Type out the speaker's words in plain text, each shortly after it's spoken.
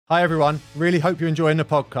Hi everyone, really hope you're enjoying the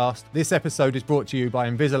podcast. This episode is brought to you by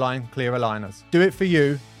Invisalign Clear Aligners. Do it for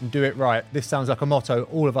you and do it right. This sounds like a motto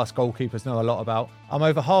all of us goalkeepers know a lot about. I'm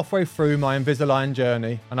over halfway through my Invisalign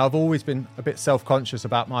journey and I've always been a bit self-conscious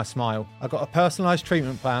about my smile. I got a personalised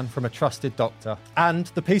treatment plan from a trusted doctor. And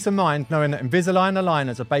the peace of mind knowing that Invisalign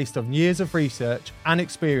aligners are based on years of research and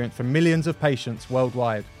experience from millions of patients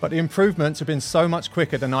worldwide. But the improvements have been so much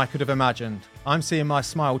quicker than I could have imagined. I'm seeing my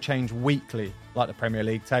smile change weekly, like the Premier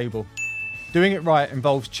League table. Doing it right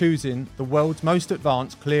involves choosing the world's most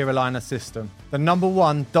advanced clear aligner system. The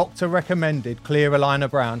 #1 doctor-recommended clear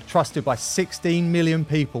aligner brand, trusted by 16 million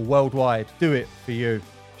people worldwide. Do it for you.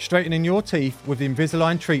 Straightening your teeth with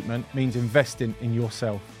Invisalign treatment means investing in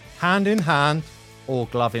yourself. Hand in hand, or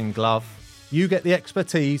glove in glove, you get the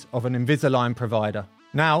expertise of an Invisalign provider.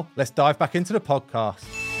 Now, let's dive back into the podcast.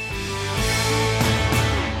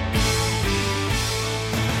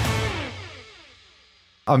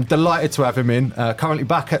 I'm delighted to have him in, currently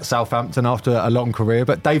back at Southampton after a long career,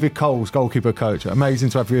 but David Cole's goalkeeper coach.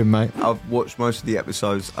 Amazing to have you in, mate. I've watched most of the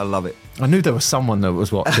episodes. I love it. I knew there was someone that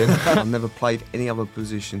was watching. I've never played any other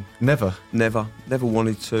position. Never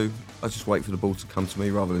wanted to. I just wait for the ball to come to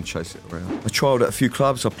me rather than chase it around. I trialled at a few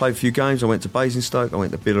clubs, I played a few games, I went to Basingstoke, I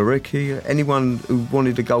went to Billericay. Anyone who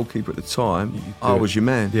wanted a goalkeeper at the time, I was your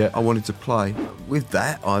man. Yeah. I wanted to play. With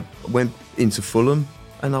that, I went into Fulham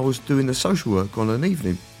and I was doing the social work on an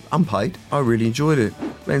evening, unpaid. I really enjoyed it.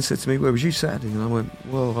 Ben said to me, "Where was you Saturday?" And I went,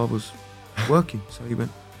 "Well, I was working." So he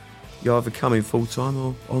went, "You either come in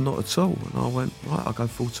full-time or not at all." And I went, "Right, I'll go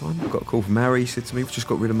full-time." I got a call from Harry. He said to me, "We've just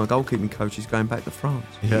got rid of my goalkeeping coach. He's going back to France."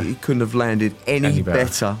 Yeah. He couldn't have landed any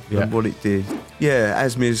better than what it did. Yeah,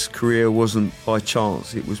 Asmir's career wasn't by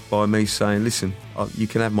chance. It was by me saying, "Listen, you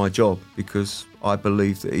can have my job," because I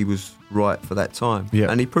believed that he was right for that time.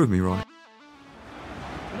 Yeah. And he proved me right.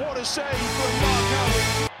 What a save from Mark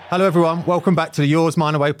Howard. Hello everyone, welcome back to the Yours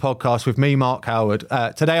Mine Away podcast with me, Mark Howard.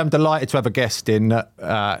 Today I'm delighted to have a guest in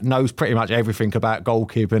that knows pretty much everything about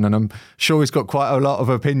goalkeeping, and I'm sure he's got quite a lot of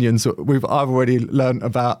opinions that I've already learnt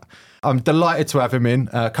about. I'm delighted to have him in,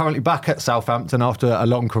 currently back at Southampton after a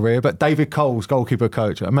long career, but David Cole's goalkeeper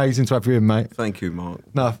coach. Amazing to have you in, mate. Thank you, Mark.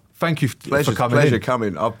 No, thank you for coming Pleasure in.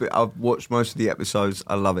 coming. I've watched most of the episodes.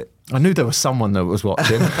 I love it. I knew there was someone that was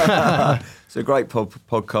watching. It's a great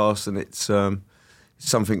podcast, and it's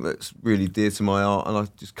something that's really dear to my heart, and I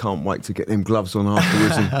just can't wait to get them gloves on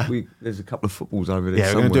afterwards. And there's a couple of footballs over there. Yeah,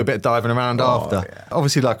 we're going to do a bit of diving around after. Yeah.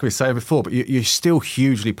 Obviously, like we were saying before, but you're still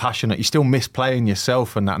hugely passionate. You still miss playing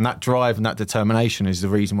yourself, and that drive and that determination is the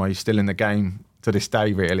reason why you're still in the game to this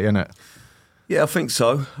day, really, isn't it? Yeah, I think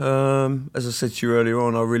so. As I said to you earlier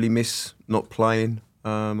on, I really miss not playing.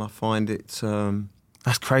 I find it...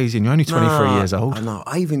 That's crazy, and you're only 23 years old. I know.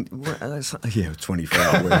 23,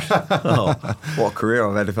 I wish. Oh, what a career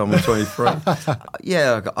I've had if I'm 23.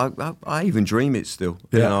 Yeah, I even dream it still.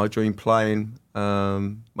 Yeah. You know, I dream playing,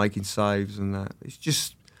 making saves and that. It's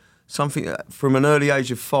just something that, from an early age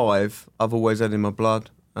of 5, I've always had in my blood,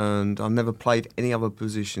 and I've never played any other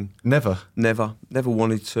position. Never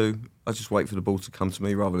wanted to. I just wait for the ball to come to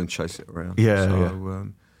me rather than chase it around.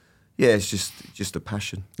 Yeah, it's just a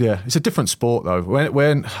passion. Yeah, it's a different sport though.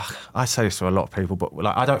 When I say this to a lot of people, but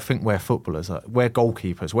like, I don't think we're footballers. Like, we're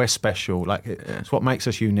goalkeepers. We're special. Like it's what makes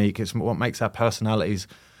us unique. It's what makes our personalities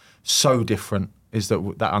so different. Is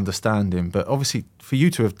that understanding? But obviously, for you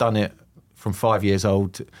to have done it from 5 years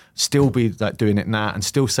old, still be like doing it now, and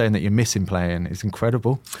still saying that you're missing playing is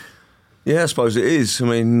incredible. Yeah, I suppose it is. I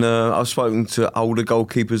mean, I've spoken to older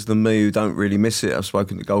goalkeepers than me who don't really miss it. I've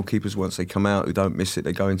spoken to goalkeepers once they come out who don't miss it.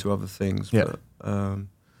 They go into other things. Yeah. But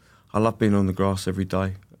I love being on the grass every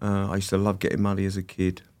day. I used to love getting muddy as a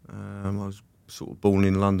kid. I was sort of born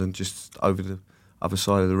in London, just over the other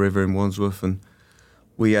side of the river in Wandsworth, and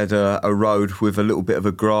we had a road with a little bit of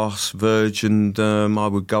a grass verge, and I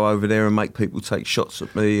would go over there and make people take shots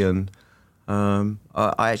at me, and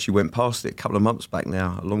I actually went past it a couple of months back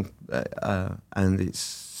now, and it's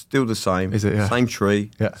still the same. Is it? Yeah. Same tree,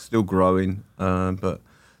 yeah. Still growing, but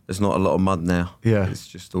there's not a lot of mud now. Yeah. It's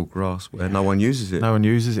just all grass where no one uses it. No one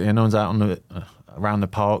uses it. No one's out on around the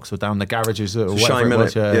parks or down the garages or whatever Shame, it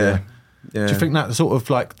was. Yeah. Do you think that sort of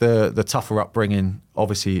like the tougher upbringing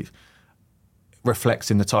obviously reflects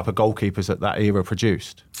in the type of goalkeepers that era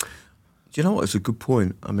produced? Do you know what? It's a good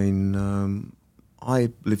point. I mean,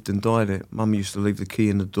 I lived and died it. Mum used to leave the key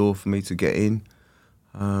in the door for me to get in.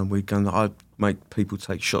 I'd make people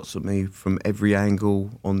take shots at me from every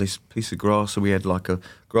angle on this piece of grass. So we had like a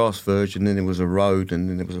grass verge, and then there was a road, and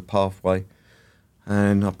then there was a pathway.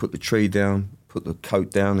 And I put the tree down, put the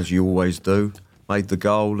coat down, as you always do, made the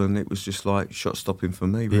goal, and it was just like shot stopping for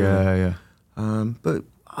me, really. Yeah. But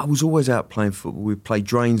I was always out playing football. We'd play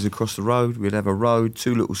drains across the road. We'd have a road,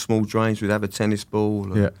 2 little small drains. We'd have a tennis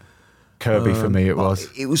ball. Yeah. Kirby for me it was.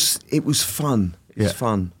 It was fun. It was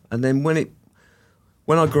fun. And then when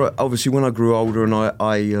I grew older and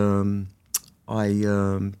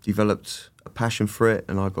I developed a passion for it,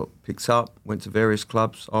 and I got picked up, went to various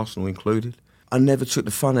clubs, Arsenal included. I never took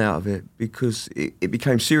the fun out of it because it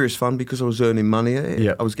became serious fun because I was earning money at it.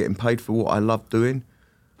 Yeah. I was getting paid for what I loved doing,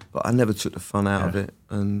 but I never took the fun out of it.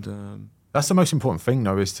 And that's the most important thing,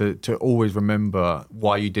 though, is to always remember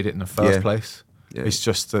why you did it in the first place. Yeah. It's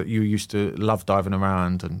just that you used to love diving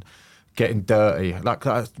around and getting dirty. Like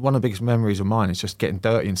one of the biggest memories of mine is just getting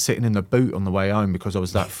dirty and sitting in the boot on the way home because I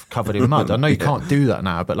was that covered in mud. I know you can't do that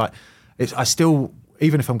now, but like I still,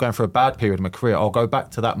 even if I'm going through a bad period in my career, I'll go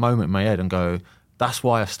back to that moment in my head and go, that's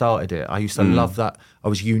why I started it. I used to love that. I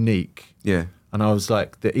was unique. Yeah. And I was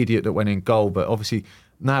like the idiot that went in goal. But obviously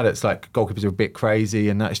now that's like goalkeepers are a bit crazy,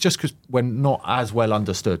 and that it's just because we're not as well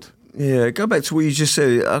understood. Yeah, go back to what you just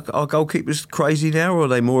said. Are goalkeepers crazy now, or are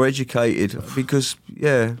they more educated? Because,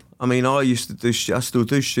 I mean, I still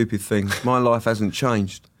do stupid things. My life hasn't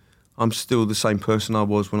changed. I'm still the same person I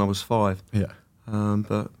was when I was 5. Yeah.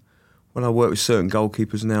 But when I work with certain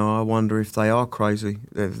goalkeepers now, I wonder if they are crazy.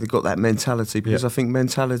 They've got that mentality, because I think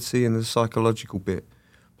mentality and the psychological bit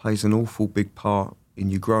plays an awful big part in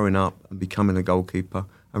you growing up and becoming a goalkeeper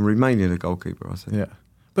and remaining a goalkeeper, I think. Yeah.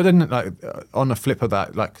 But then, like, on the flip of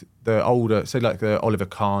that, like the older, say like the Oliver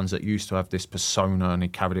Kahns that used to have this persona and he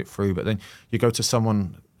carried it through, but then you go to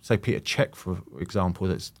someone, say Peter Cech, for example,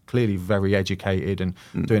 that's clearly very educated and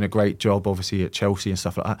doing a great job, obviously, at Chelsea and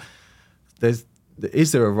stuff like that.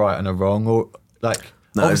 Is there a right and a wrong? Or, like,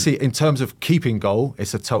 obviously, in terms of keeping goal,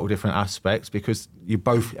 it's a total different aspect because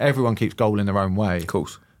everyone keeps goal in their own way. Of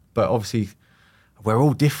course. But obviously, we're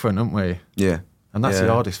all different, aren't we? Yeah. And that's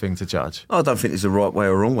the hardest thing to judge. I don't think there's a right way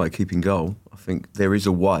or wrong way of keeping goal. I think there is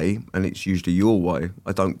a way, and it's usually your way.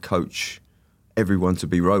 I don't coach everyone to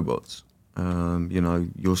be robots.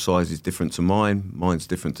 Your size is different to mine. Mine's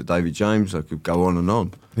different to David James. I could go on and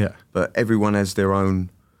on. Yeah. But everyone has their own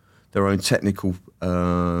technical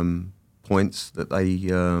points that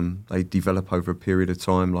they develop over a period of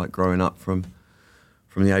time, like growing up from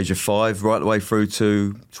the age of 5 right the way through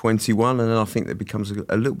to 21, and then I think there becomes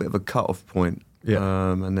a little bit of a cut-off point.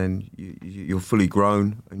 Yeah. And then you're fully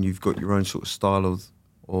grown and you've got your own sort of style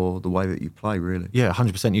or the way that you play, really. Yeah,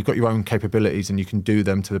 100%. You've got your own capabilities and you can do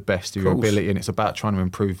them to the best of your ability, and it's about trying to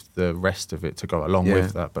improve the rest of it to go along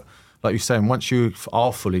with that. But like you're saying, once you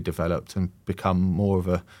are fully developed and become more of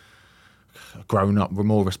a grown-up,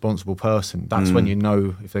 more responsible person, that's when you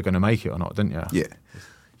know if they're going to make it or not, don't you? Yeah.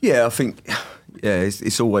 Yeah, I think,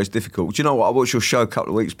 it's always difficult. Do you know what? I watched your show a couple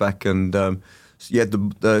of weeks back, and you had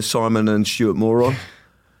the Simon and Stuart Moore on.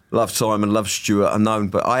 Love Simon, love Stuart, unknown.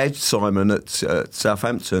 But I had Simon at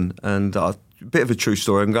Southampton, and a bit of a true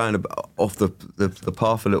story. I'm going off the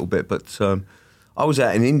path a little bit, but I was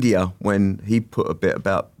out in India when he put a bit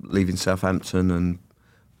about leaving Southampton and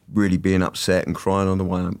really being upset and crying on the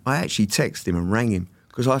way home. I actually texted him and rang him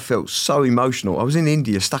because I felt so emotional. I was in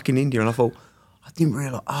India, stuck in India, and I thought, I didn't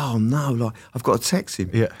realise, I've got to text him.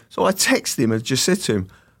 Yeah. So I texted him and just said to him,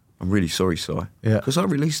 I'm really sorry, Si. Yeah. Because I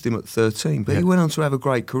released him at 13, but he went on to have a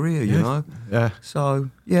great career, you know. Yeah. So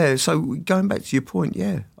going back to your point,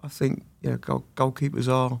 I think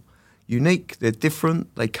goalkeepers are unique. They're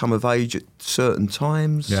different. They come of age at certain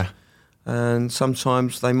times. Yeah. And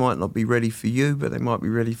sometimes they might not be ready for you, but they might be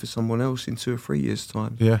ready for someone else in 2 or 3 years'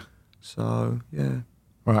 time. Yeah. So, yeah.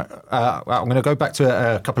 Right. I'm going to go back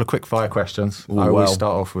to a couple of quick fire questions. I always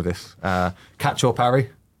start off with this. Catch or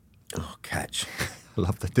parry? Oh, catch. I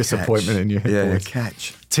love the disappointment in your voice.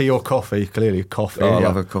 Catch. Tea or coffee? Clearly coffee. Oh, I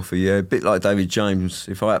love a coffee, a bit like David James.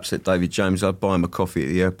 If I upset David James, I'd buy him a coffee at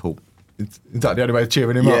the airport. Is that the only way of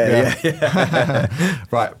cheering him up? Yeah.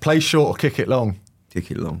 Right. Play short or kick it long?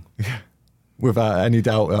 Kick it long. Yeah. Without any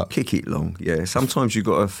doubt. Kick it long, yeah. Sometimes you've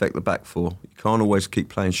got to affect the back four. You can't always keep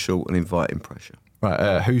playing short and inviting pressure.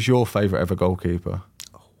 Right. Who's your favourite ever goalkeeper?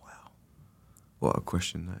 Oh, wow. What a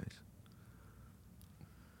question that is.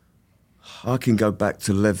 I can go back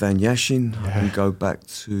to Lev Van Yashin. I can go back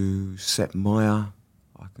to Sepp Meyer.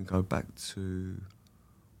 I can go back to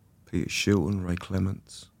Peter Shilton, Ray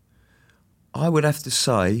Clements. I would have to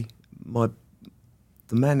say the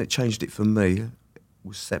man that changed it for me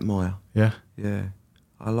was Sepp Meyer. Yeah. Yeah.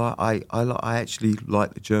 I actually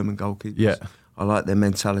like the German goalkeepers. Yeah. I like their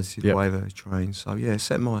mentality, the way they train. So,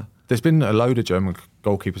 Sepp Meyer. There's been a load of German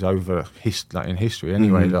goalkeepers over in history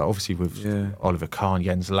anyway. Like obviously with Oliver Kahn,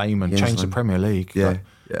 Jens Lehmann, changed the Premier League. Yeah.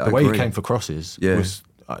 The way he came for crosses was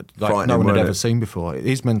like no one had ever seen before.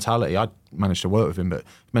 His mentality, I managed to work with him, but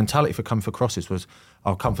mentality for coming for crosses was,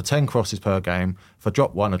 I'll come for 10 crosses per game. If I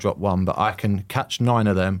drop one, I drop one, but I can catch 9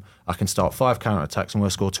 of them. I can start 5 counter-attacks and we'll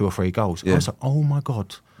score 2 or 3 goals. I was like, oh my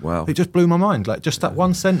God. Wow. It just blew my mind. Like, just that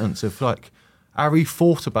one sentence of like, how he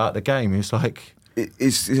thought about the game. It's like...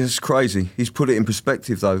 It's crazy. He's put it in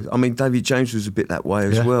perspective, though. I mean, David James was a bit that way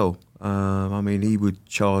as well. I mean, he would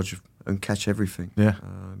charge and catch everything. Yeah.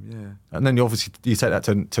 And then you take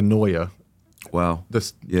that to Neuer. Wow.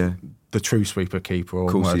 The true sweeper keeper.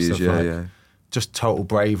 Of course he is, yeah. Just total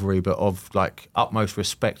bravery, but of like utmost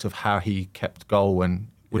respect of how he kept goal and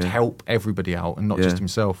would help everybody out and not just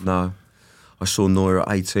himself. No. I saw Neuer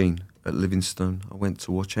at 18 at Livingston. I went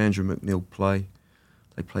to watch Andrew McNeil play.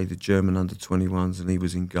 They played the German under-21s and he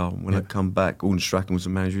was in goal. When I come back, Gordon Strachan was the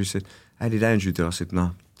manager. He said, how did Andrew do? I said,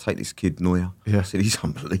 no, take this kid, Neuer. I said, he's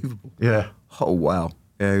unbelievable. Yeah. Oh, wow.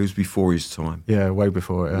 Yeah, he was before his time. Yeah, way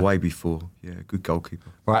before it. Way before. Yeah, good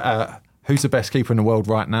goalkeeper. Right, who's the best keeper in the world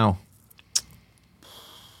right now?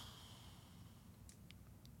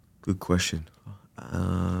 Good question.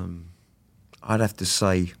 I'd have to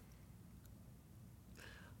say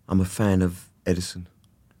I'm a fan of Edison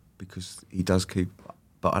because he does keep...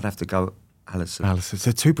 But I'd have to go Alisson.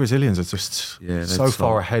 The 2 Brazilians are just so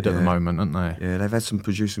far ahead at the moment, aren't they? Yeah, they've had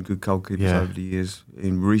produced some good goalkeepers over the years.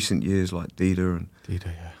 In recent years, like Dida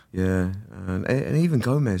and even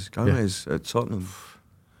Gomez at Tottenham.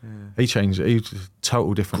 Yeah. He changed it. He was a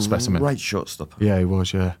total different specimen. Great shot stopper. Yeah, he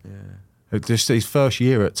was. Yeah. Just his first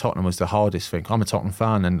year at Tottenham was the hardest thing. I'm a Tottenham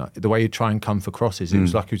fan, and the way he'd try and come for crosses, it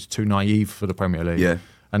was like he was too naive for the Premier League. Yeah.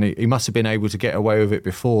 And he must have been able to get away with it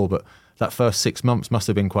before, but that first 6 months must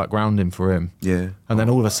have been quite grounding for him. Yeah. And then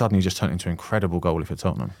all of a sudden he just turned into an incredible goalie for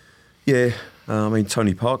Tottenham. Yeah. I mean,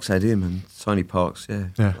 Tony Parks had him, and Tony Parks,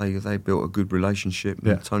 they built a good relationship,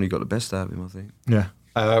 and Tony got the best out of him, I think. Yeah.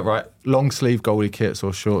 Right, long sleeve goalie kits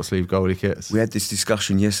or short sleeve goalie kits? We had this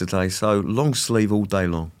discussion yesterday, so long sleeve all day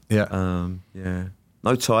long. Yeah.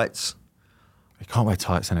 No tights. You can't wear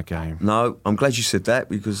tights in a game. No, I'm glad you said that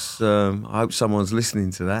because I hope someone's listening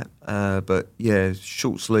to that. But yeah,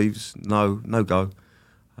 short sleeves, no go.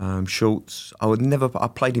 Shorts. I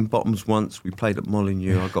played in bottoms once. We played at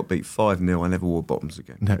Molineux. I got beat 5-0. I never wore bottoms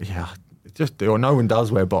again. No one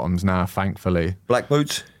does wear bottoms now, thankfully. Black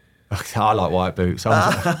boots? I like white boots.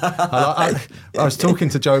 I was talking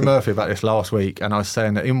to Joe Murphy about this last week, and I was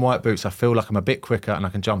saying that in white boots I feel like I'm a bit quicker and I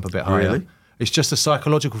can jump a bit higher. Really? It's just a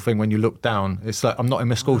psychological thing when you look down. It's like I'm not in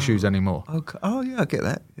my school shoes anymore. Okay. Oh yeah, I get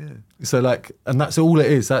that. Yeah. So like, and that's all it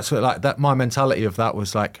is. That's what, like that. My mentality of that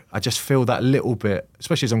was like, I just feel that little bit,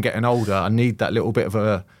 especially as I'm getting older. I need that little bit of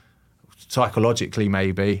a psychologically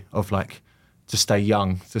maybe of like to stay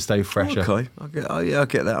young, to stay fresher. Okay. I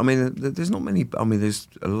get that. I mean, there's not many. I mean, there's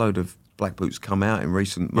a load of black boots come out in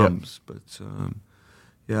recent months, but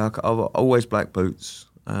I've always black boots,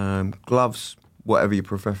 gloves, whatever you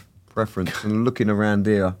preference. And looking around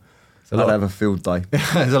here, I'd have a field day.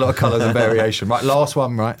 There's a lot of colours and variation. Right, last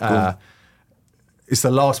one, right? It's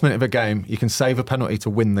the last minute of a game. You can save a penalty to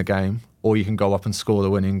win the game, or you can go up and score the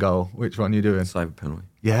winning goal. Which one are you doing? Save a penalty.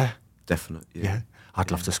 Yeah? Definite, yeah. I'd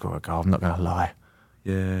love to score a goal, I'm not going to lie.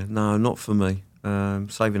 Yeah, no, not for me.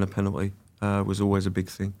 Saving a penalty was always a big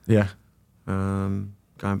thing. Yeah. Going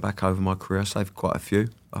back over my career, I saved quite a few,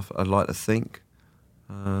 I'd like to think.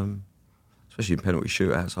 Especially in penalty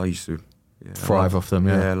shootouts, I used to thrive off them.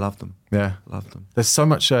 Yeah, I loved them. Yeah, loved them. There's so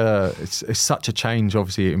much. It's such a change,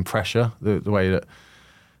 obviously, in pressure. The way that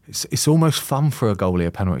it's almost fun for a goalie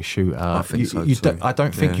a penalty shootout. I think so too. I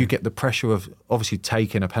don't think you get the pressure of obviously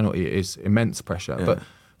taking a penalty. It is immense pressure, but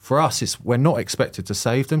for us, we're not expected to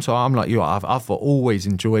save them. So I'm like you. I've always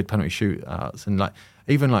enjoyed penalty shootouts, and like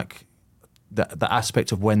even like. The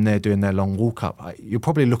aspect of when they're doing their long walk up, you'll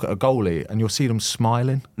probably look at a goalie and you'll see them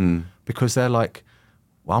smiling because they're like,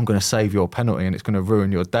 well, I'm going to save your penalty and it's going to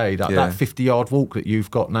ruin your day. That 50-yard walk that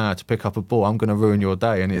you've got now to pick up a ball, I'm going to ruin your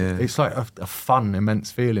day. And it's like a fun,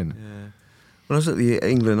 immense feeling. Yeah. When I was at the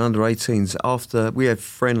England under-18s, after we had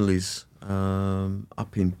friendlies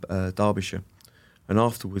up in Derbyshire, and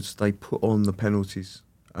afterwards they put on the penalties.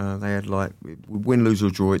 They had like, win, lose or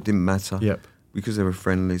draw, it didn't matter. Yep. Because they were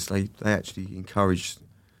friendlies, they actually encouraged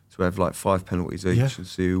to have like 5 penalties each and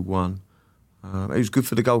see who won. It was good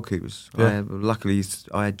for the goalkeepers. Luckily,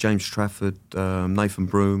 I had James Trafford, Nathan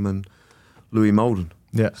Broome and Louis Molden.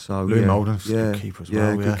 Yeah, so Louis Molden's a good keeper as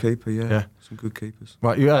well. Good keeper, some good keepers.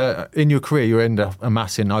 Right, you, in your career, you end up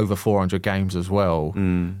amassing over 400 games as well.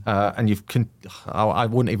 And I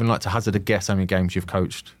wouldn't even like to hazard a guess how many games you've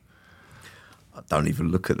coached. don't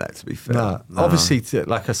even look at that, to be fair. No. Obviously,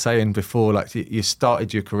 like I was saying before, like you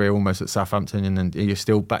started your career almost at Southampton, and then you're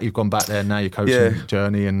still back. You've gone back there now. Your coaching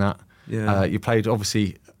journey and that. Yeah. You played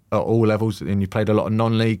obviously at all levels, and you played a lot of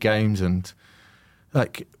non-league games. And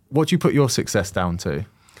like, what do you put your success down to?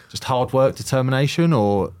 Just hard work, determination,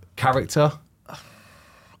 or character?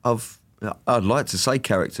 I'd like to say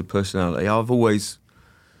character, personality. I've always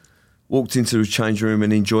walked into the change room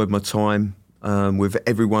and enjoyed my time with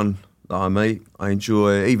everyone that I meet. I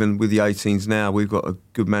enjoy, even with the 18s now, we've got a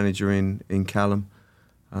good manager in Callum.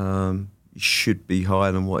 He should be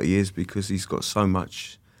higher than what he is because he's got so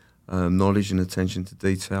much knowledge and attention to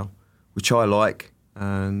detail, which I like.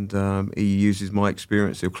 And he uses my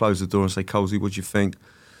experience. He'll close the door and say, "Colesy, what do you think?"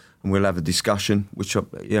 And we'll have a discussion, which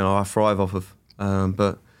I thrive off of.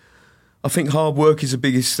 But I think hard work is the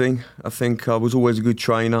biggest thing. I think I was always a good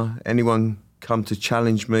trainer. Anyone come to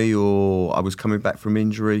challenge me, or I was coming back from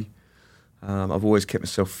injury, I've always kept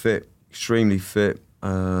myself fit, extremely fit.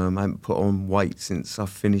 I haven't put on weight since I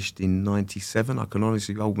finished in '97. I can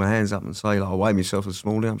honestly hold my hands up and say, like, I weighed myself this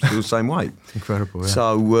morning, I'm still the same weight. Incredible, yeah.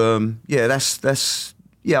 So, that's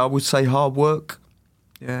I would say hard work.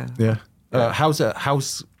 Yeah. Yeah. How's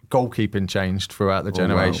goalkeeping changed throughout the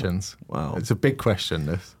generations? Wow. It's a big question,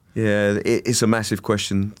 this. Yeah, it's a massive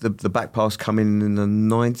question. The back pass coming in the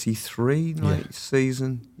 93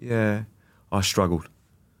 season, I struggled.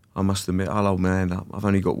 I must admit, I'll hold my hand up. I've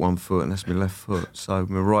only got one foot, and that's my left foot, so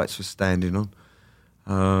my right's for standing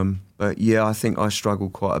on. But yeah, I think I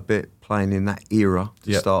struggled quite a bit playing in that era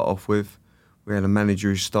to start off with. We had a manager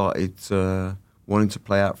who started wanting to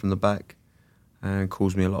play out from the back and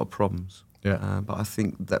caused me a lot of problems. Yeah. But I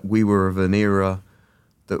think that we were of an era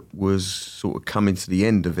that was sort of coming to the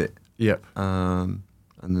end of it. Yep. And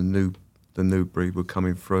the new breed were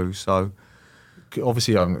coming through. So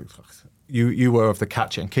obviously, you were of the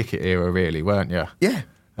catch it and kick it era, really, weren't you? Yeah.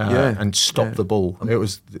 And stop the ball. It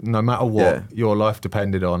was no matter what your life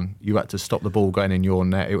depended on, you had to stop the ball going in your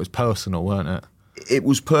net. It was personal, weren't it? It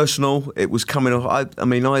was personal. It was coming off. I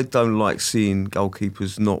mean, I don't like seeing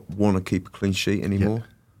goalkeepers not want to keep a clean sheet anymore. Yeah.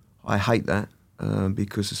 I hate that.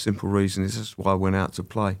 Because the simple reason is that's why I went out to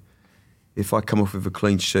play. If I come off with a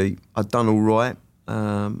clean sheet, I'd done all right,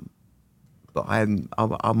 but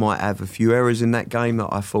I might have a few errors in that game that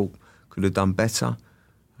I thought could have done better.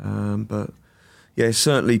 But yeah,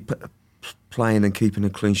 certainly playing and keeping a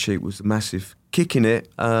clean sheet was massive. Kicking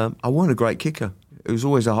it, I wasn't a great kicker. It was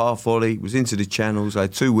always a half volley. It was into the channels. I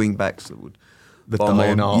had two wing backs that would.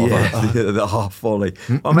 The half volley.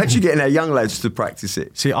 I'm actually getting our young lads to practice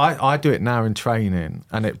it. See, I do it now in training,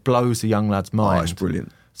 and it blows the young lads' mind. Oh, it's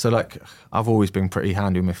brilliant. So, like, I've always been pretty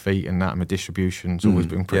handy with my feet and that, and my distribution's always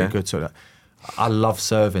been pretty good. So, I love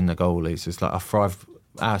serving the goalies. It's like I thrive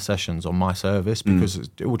our sessions on my service because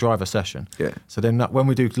it will drive a session. Yeah. So then when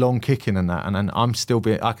we do long kicking and that, and then I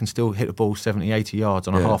can still hit the ball 70, 80 yards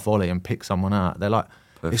on a half volley and pick someone out. They're like,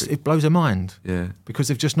 it blows their mind. Yeah. Because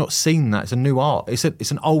they've just not seen that. It's a new art.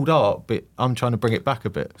 It's an old art, but I'm trying to bring it back a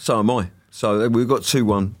bit. So am I. So we've got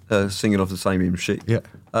 2-1 singing off the same hymn sheet. Yeah.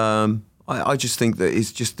 I just think that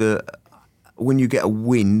it's just when you get a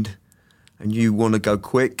wind and you want to go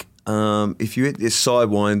quick, if you hit this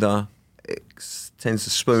sidewinder, it tends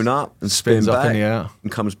to spoon up and spin back up in the air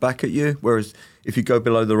and comes back at you. Whereas if you go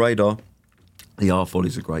below the radar, the half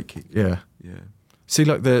volley's a great kick. Yeah. Yeah. See,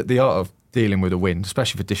 like the art of dealing with the wind,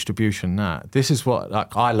 especially for distribution. This is what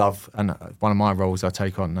I love, and one of my roles I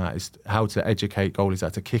take on that is how to educate goalies how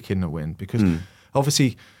to kick in the wind, because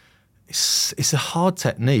obviously it's a hard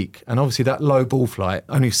technique, and obviously that low ball flight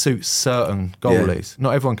only suits certain goalies.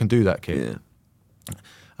 Not everyone can do that kick. Yeah.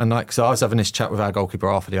 And so I was having this chat with our goalkeeper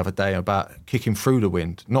Arthur the other day about kicking through the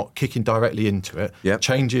wind, not kicking directly into it,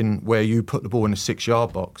 changing where you put the ball in the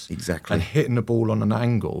 6-yard box, exactly, and hitting the ball on an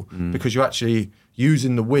angle, because you're actually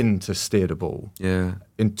using the wind to steer the ball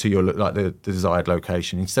into your the desired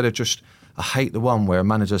location, instead of just. I hate the one where a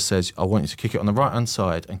manager says, I want you to kick it on the right-hand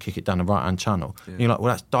side and kick it down the right-hand channel. Yeah. And you're like,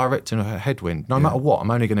 well, that's directing a headwind. No matter what, I'm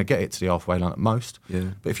only going to get it to the halfway line at most.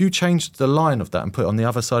 Yeah. But if you change the line of that and put it on the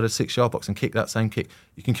other side of the 6-yard box and kick that same kick,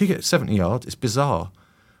 you can kick it at 70 yards. It's bizarre.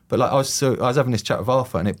 But I was having this chat with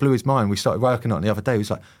Arthur, and it blew his mind. We started working on it the other day. He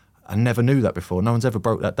was like, I never knew that before. No one's ever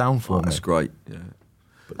broke that down for me. That's great. Yeah.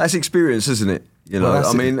 That's experience, isn't it?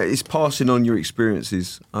 It's passing on your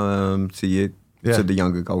experiences to you. Yeah. To the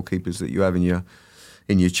younger goalkeepers that you have in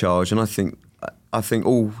your charge, and I think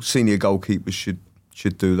all senior goalkeepers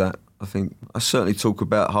should do that. I certainly talk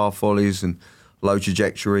about half volleys and low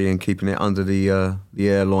trajectory and keeping it under the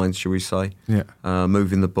airline, shall we say? Yeah.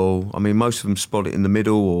 Moving the ball. I mean, most of them spot it in the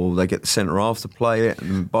middle, or they get the centre half to play it,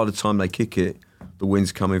 and by the time they kick it, the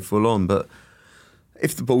wind's coming full on. But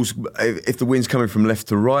if the wind's coming from left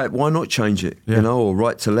to right, why not change it? Yeah. You know, or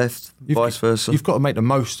right to left, vice versa. You've got to make the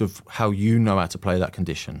most of how you know how to play that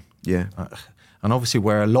condition. Yeah. And obviously,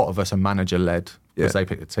 where a lot of us are manager-led because Yeah. they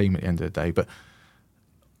pick the team at the end of the day. But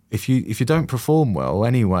if you don't perform well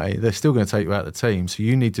anyway, they're still going to take you out of the team. So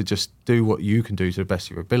you need to just do what you can do to the best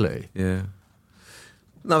of your ability. Yeah.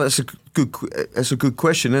 No, that's a good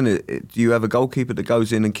question, isn't it? Do you have a goalkeeper that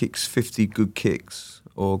goes in and kicks 50 good kicks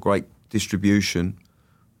or great distribution?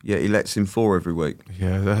 Yeah, he lets in 4 every week.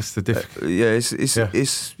 Yeah, that's the difference.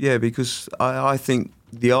 It's because I think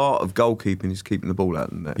the art of goalkeeping is keeping the ball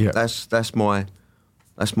out of the net. Yeah. That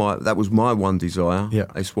was my one desire. Yeah.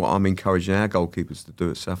 It's what I'm encouraging our goalkeepers to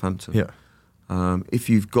do at Southampton. Yeah. If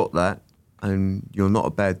you've got that and you're not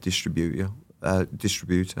a bad distributor,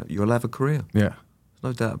 you'll have a career. Yeah.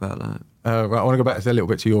 No doubt about that. Right, I want to go back a little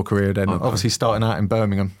bit to your career then. Okay. Obviously, starting out in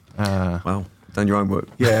Birmingham. Well, done your homework.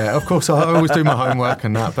 Yeah, of course, I always do my homework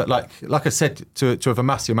and that. But like I said, to have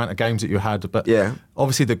amassed the amount of games that you had, but Yeah.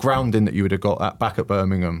 obviously the grounding that you would have got back at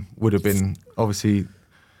Birmingham would have been obviously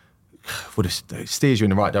it steers you in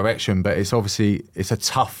the right direction. But it's a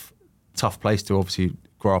tough place to obviously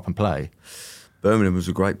grow up and play. Birmingham was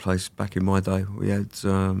a great place back in my day. We had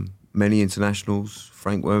many internationals: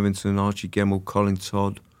 Frank Worthington, Archie Gemmell, Colin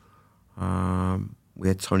Todd. We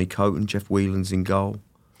had Tony Coton, Jeff Whelans in goal,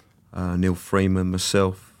 Neil Freeman,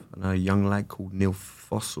 myself, and a young lad called Neil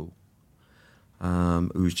Fossell,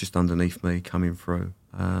 who was just underneath me coming through.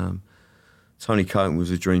 Tony Coton was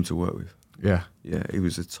a dream to work with. Yeah. Yeah, he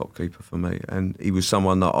was a top keeper for me, and he was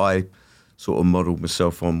someone that I sort of modelled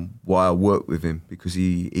myself on why I worked with him, because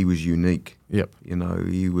he was unique. Yep. You know,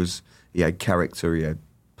 he had character, he had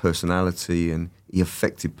personality, and he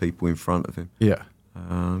affected people in front of him. Yeah.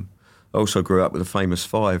 I also grew up with the famous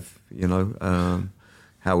 5, you know,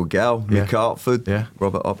 Howard Gow, Yeah. Mick Hartford, Yeah.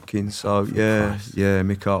 Robert Hopkins. So, Christ.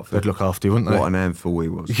 Mick Hartford. They'd look after you, wouldn't they? What an handful he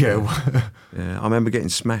was. Yeah. Yeah, I remember getting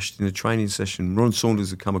smashed in a training session. Ron Saunders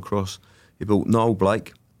had come across. He brought Noel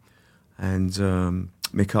Blake and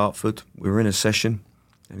Mick Hartford. We were in a session,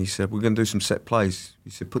 and he said, "We're going to do some set plays." He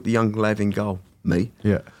said, "Put the young lad in goal." Me.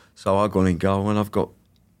 Yeah. So I got in goal, and I've got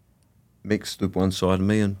Mick stood one side of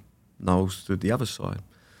me, and Noel stood the other side.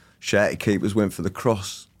 Shouty keepers went for the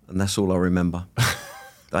cross, and that's all I remember.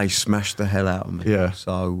 They smashed the hell out of me. Yeah.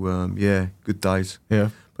 So good days. Yeah.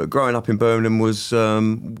 But growing up in Birmingham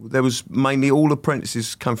there was mainly all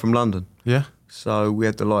apprentices come from London. Yeah. So we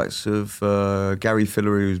had the likes of Gary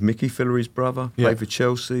Fillery, who was Mickey Fillery's brother, Yeah. played for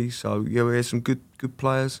Chelsea. So we had some good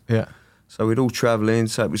players. Yeah. So we'd all travel in.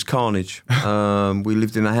 So it was carnage. We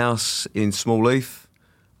lived in a house in Small Heath.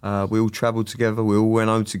 We all travelled together. We all went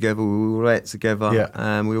home together. We all ate together, Yeah.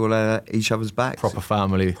 and we all had each other's backs. Proper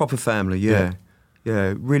family. Proper family. Yeah.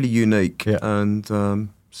 Really unique. Yeah. And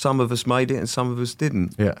some of us made it, and some of us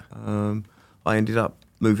didn't. Yeah. I ended up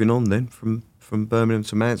moving on then from Birmingham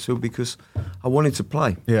to Mansfield because I wanted to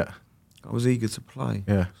play. Yeah. I was eager to play.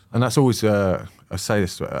 Yeah. And that's always, I say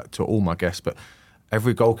this to all my guests, but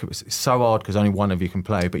every goalkeeper, it's so hard because only one of you can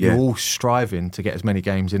play, but Yeah. you're all striving to get as many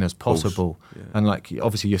games in as possible. Yeah. And like,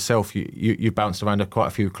 obviously yourself, you bounced around quite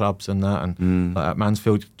a few clubs and that, and like at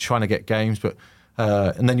Mansfield, trying to get games, but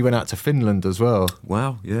and then you went out to Finland as well.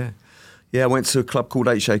 Wow, yeah. Yeah, I went to a club called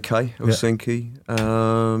HAK, Helsinki.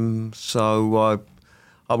 So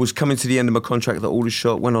I was coming to the end of my contract at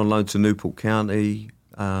Aldershot, went on loan to Newport County,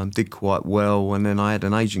 did quite well, and then I had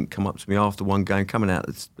an agent come up to me after one game, coming out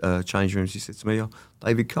of the change rooms. He said to me, "Oh,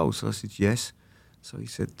 David Cole." So I said, "Yes." So he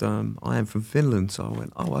said, "I am from Finland." So I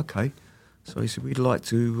went, "Oh, okay." So he said, "We'd like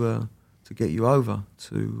to get you over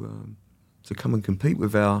to come and compete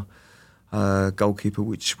with our goalkeeper,"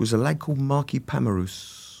 which was a lad called Marky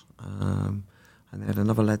Pamarus, and they had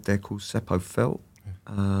another lad there called Seppo Felt.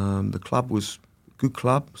 The club was a good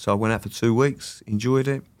club, so I went out for 2 weeks, enjoyed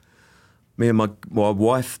it. Me and my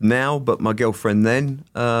wife now, but my girlfriend then,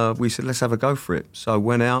 we said, let's have a go for it. So I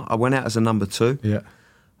went out as a number 2. Yeah.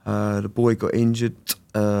 The boy got injured,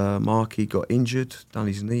 Marky got injured, done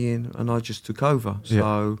his knee in, and I just took over.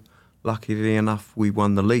 So luckily enough, we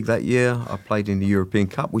won the league that year. I played in the European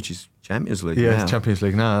Cup, which is Champions League now. Yeah, it's Champions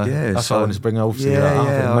League now. Yeah, that's what I wanted to bring obviously.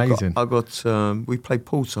 Amazing. I got we played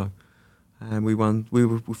Porto, and we won. We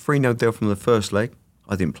were 3-0 down from the first leg.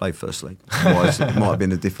 I didn't play first leg. Otherwise, it might have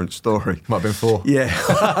been a different story. Might have been 4. Yeah,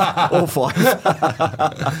 or 5.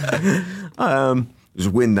 It was a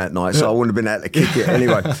win that night, so I wouldn't have been able to kick it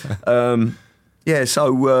anyway.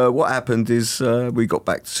 So what happened is we got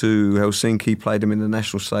back to Helsinki, played them in the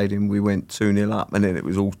National Stadium. We went 2-0 up, and then it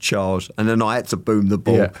was all charged. And then I had to boom the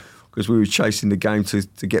ball because we were chasing the game to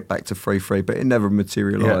get back to 3-3, but it never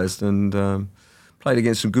materialised. And Played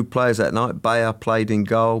against some good players that night. Bayer played in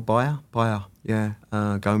goal. Bayer, yeah.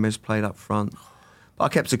 Gomez played up front. But I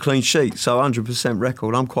kept a clean sheet, so 100%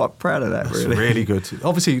 record. I'm quite proud of that, That's really. really good.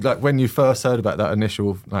 Obviously, like when you first heard about that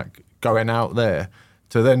initial, like going out there,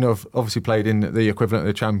 to then have obviously played in the equivalent of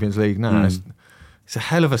the Champions League now, it's a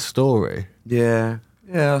hell of a story. Yeah,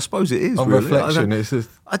 I suppose it is. On really. reflection, it's just...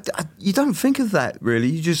 you don't think of that,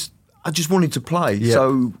 really. I just wanted to play. Yeah.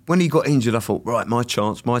 So when he got injured, I thought, right, my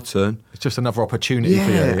chance, my turn. It's just another opportunity for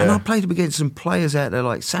you. Yeah, Yeah, and I played against some players out there,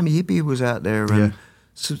 like Sammy Hippie was out there, and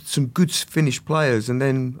some good Finnish players. And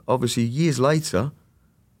then, obviously, years later,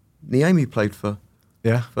 Niemi played for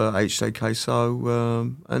HJK.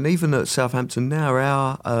 So, and even at Southampton now,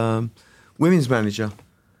 our women's manager,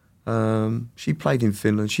 she played in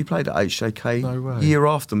Finland. She played at HJK year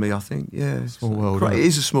after me, I think. Yeah, small world. It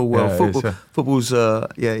is a small world. Yeah, Football's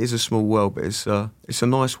it is a small world, but it's a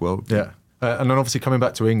nice world. Yeah. And then obviously coming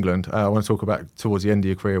back to England, I want to talk about towards the end of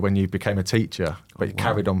your career when you became a teacher, but you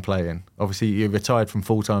carried on playing. Obviously you retired from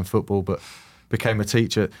full-time football, but became a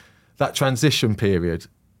teacher. That transition period,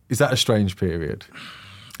 is that a strange period?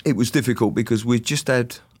 It was difficult because we just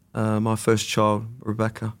had my first child,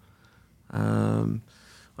 Rebecca. And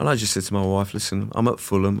I just said to my wife, listen, I'm at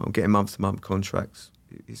Fulham, I'm getting month-to-month contracts.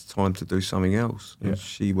 It's time to do something else. And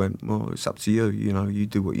she went, well, it's up to you. You know, you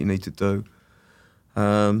do what you need to do.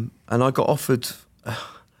 And I got offered,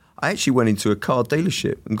 I actually went into a car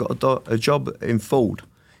dealership and got a job in Ford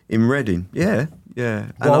in Reading. Yeah.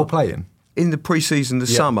 While playing? In the pre-season, the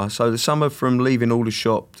summer. So the summer from leaving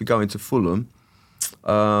Aldershot to go into Fulham,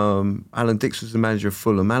 Alan Dix was the manager of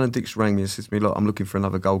Fulham. Alan Dix rang me and said to me, look, I'm looking for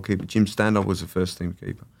another goalkeeper. Jim Standard was the first team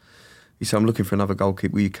keeper. He said, I'm looking for another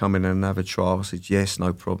goalkeeper. Will you come in and have a trial? I said, yes,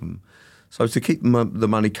 no problem. So to keep the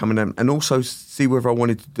money coming in and also see whether I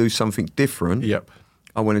wanted to do something different,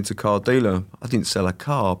 I went into car dealer. I didn't sell a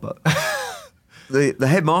car, but the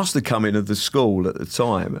headmaster come in of the school at the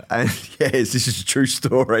time, and yes, this is a true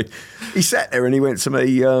story. He sat there and he went to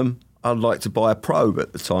me, I'd like to buy a Probe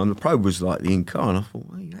at the time. The Probe was like the in-car, and I thought,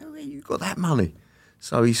 well, how you got that money?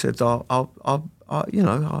 So he said, you're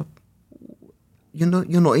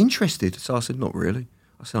not interested. So I said, not really.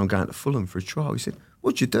 I said, I'm going to Fulham for a trial. He said,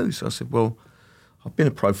 what'd you do? So I said, well, I've been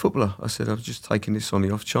a pro footballer. I said, I've just taken this on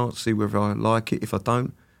the off chance, see whether I like it. If I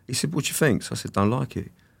don't, he said, what do you think? So I said, don't like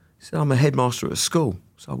it. He said, I'm a headmaster at a school.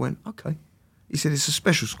 So I went, okay. He said, it's a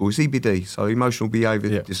special school. It's EBD, so emotional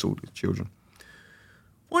behaviour disorder children.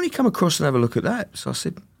 Why don't you come across and have a look at that? So I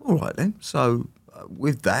said, all right then. So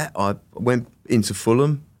with that, I went into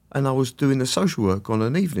Fulham and I was doing the social work on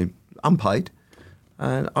an evening, unpaid,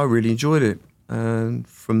 and I really enjoyed it. And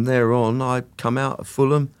from there on, I come out of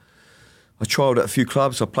Fulham. I trialled at a few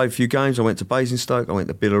clubs. I played a few games. I went to Basingstoke. I went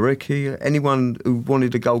to Billericay. Anyone who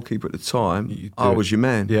wanted a goalkeeper at the time, I was your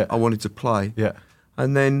man. Yeah. I wanted to play. Yeah.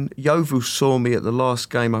 And then Yeovil saw me at the last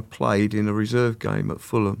game I played in a reserve game at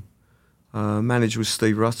Fulham. Manager was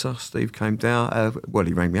Steve Rutter. Steve came down.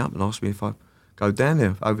 He rang me up and asked me if I'd go down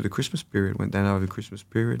there over the Christmas period. Went down over the Christmas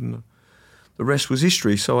period, and the rest was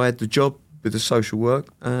history. So I had the job with the social work,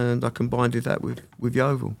 and I combined that with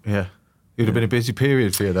Yeovil. Yeah. It would have been a busy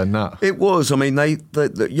period for you then, that. It was. I mean,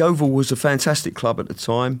 the Yeovil was a fantastic club at the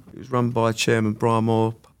time. It was run by Chairman Brian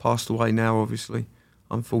Moore, passed away now, obviously,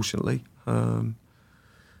 unfortunately.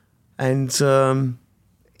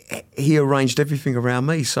 He arranged everything around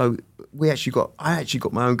me. So I actually got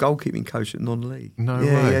my own goalkeeping coach at non-league. No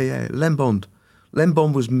way. Yeah. Len Bond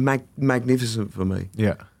was magnificent for me.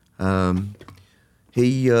 Yeah.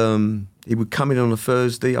 He would come in on a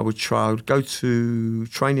Thursday. I would go to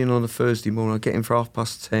training on a Thursday morning. I'd get in for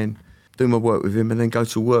 10:30, do my work with him, and then go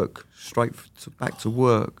to work, back to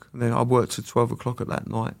work. And then I worked till 12 o'clock at that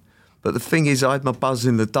night. But the thing is, I had my buzz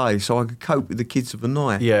in the day, so I could cope with the kids of the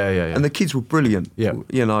night. Yeah. And the kids were brilliant. Yeah.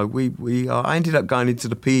 You know, I ended up going into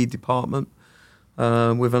the PE department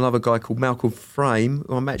with another guy called Malcolm Frame,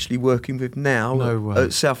 who I'm actually working with now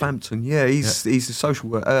at Southampton. Yeah, he's a social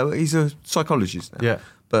worker. He's a psychologist now. Yeah.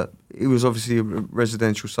 But he was obviously a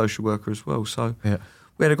residential social worker as well. So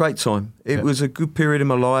we had a great time. It was a good period in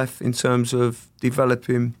my life in terms of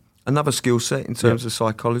developing another skill set in terms of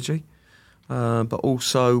psychology, but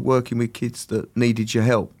also working with kids that needed your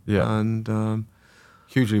help. Yeah. And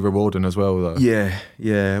hugely rewarding as well, though.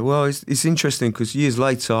 Yeah. Well, it's interesting because years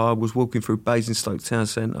later I was walking through Basingstoke Town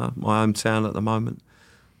Centre, my hometown at the moment,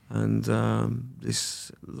 and this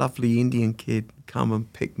lovely Indian kid come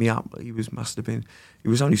and picked me up. He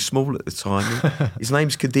was only small at the time. His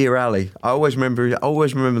name's Kadir Ali. I always remember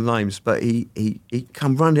the names, but he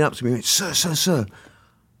come running up to me and went, Sir.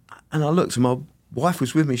 And I looked and my wife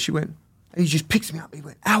was with me. She went, he just picked me up. He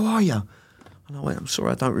went, how are you? And I went, I'm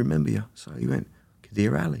sorry, I don't remember you. So he went,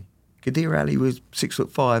 Kadir Ali. Kadir Ali was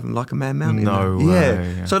 6'5" and like a man mountain. No way,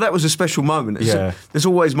 yeah. So that was a special moment. Yeah. There's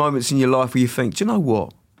always moments in your life where you think, do you know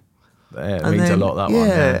what? Yeah, it means a lot, that one.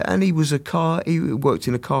 Yeah, and he worked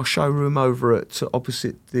in a car showroom over at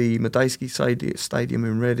opposite the Medeski Stadium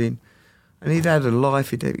in Reading. And he'd had a life,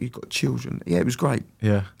 he'd got children. Yeah, it was great.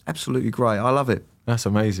 Yeah. Absolutely great. I love it. That's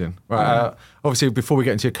amazing. Right, obviously, before we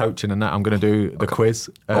get into your coaching and that, I'm going to do the quiz.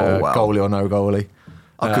 Wow. Goalie or no goalie.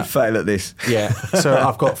 I could fail at this. Yeah. So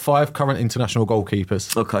I've got 5 current international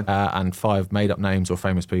goalkeepers. Okay. And 5 made-up names or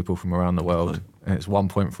famous people from around the world. Okay. And it's 1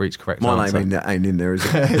 point for each correct My answer. name ain't in there, is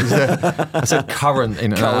it? I said current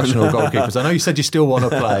international goalkeepers. I know you said you still want to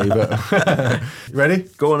play, but... You ready?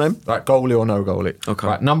 Go on then. Right, goalie or no goalie. Okay.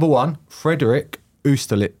 Right, number 1, Frederick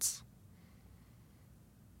Oosterlitz.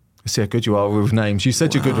 See how good you are with names. You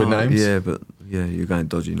said you're good with names. Yeah, but you're going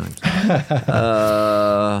dodgy names.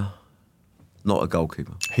 Not a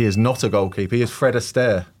goalkeeper. He is not a goalkeeper. He is Fred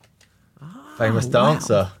Astaire, famous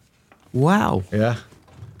dancer. Wow. Yeah.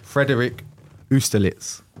 Frederick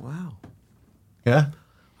Oosterlitz. Wow. Yeah?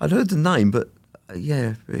 I'd heard the name, but I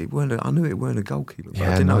knew it weren't a goalkeeper. But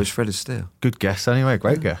I didn't know it was Fred Astaire. Good guess anyway.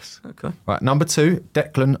 Great guess. Okay. Right, number 2,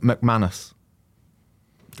 Declan McManus.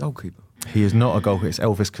 Goalkeeper. He is not a goalkeeper. It's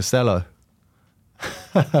Elvis Costello.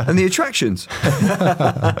 And the attractions.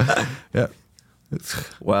 Yeah.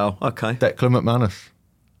 Wow. Okay. Declan McManus.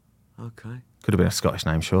 Okay. Could have been a Scottish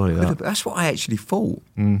name, surely. That's what I actually thought.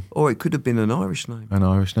 Or it could have been an Irish name. An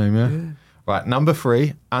Irish name, yeah. Yeah. Right, number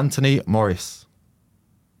 3, Anthony Morris.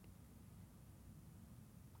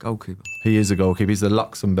 Goalkeeper. He is a goalkeeper. He's the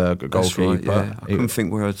Luxembourg That's goalkeeper. right, yeah. I couldn't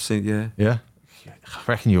think where I'd seen, yeah. Yeah? I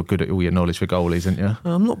reckon you're good at all your knowledge for goalies, aren't you?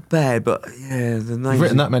 I'm not bad, but yeah, the names... You've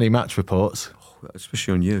written that many match reports.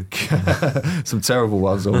 Especially on you. Some terrible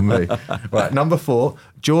ones on me. Right, number 4,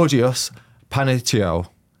 Georgios Panagiotou.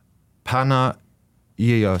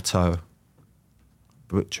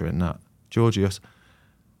 Butchering that. Georgios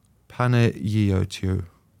Panagiotou.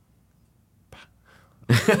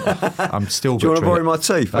 I'm still Do you want to butchering borrow it. my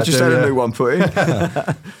teeth? I just do, had yeah. a new one put in.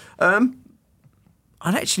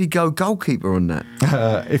 I'd actually go goalkeeper on that.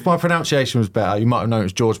 If my pronunciation was better, you might have known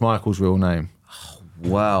it's George Michael's real name.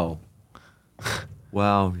 Wow.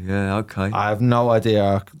 Wow, yeah, okay. I have no idea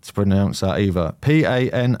how to pronounce that either.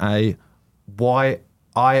 Panayiotou.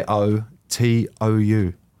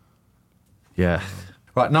 Yeah.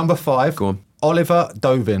 Right, number 5. Go on. Oliver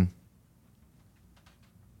Dovin.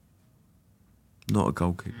 Not a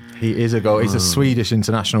goalkeeper. He is a goal. He's a Swedish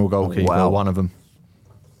international goalkeeper, Wow. one of them.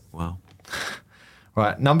 Wow.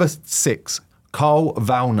 Right, number 6. Carl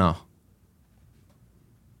Wallner.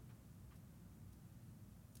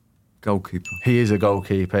 Goalkeeper. He is a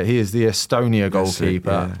goalkeeper. He is the Estonia That's it,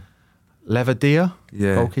 goalkeeper. Levadia,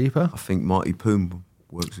 yeah. goalkeeper. I think Marty Poom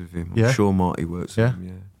works with him. I'm Yeah. sure Marty works Yeah.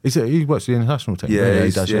 with him, He works for the international team. yeah. he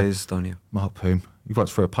does. Yeah, he's Estonia. Mark Poom. He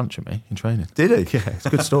once threw a punch at me in training. Did he? Yeah, it's a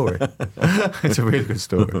good story. It's a really good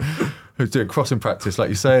story. I was doing crossing practice, like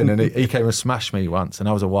you're saying, and he came and smashed me once, and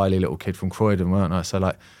I was a wily little kid from Croydon, weren't I? So,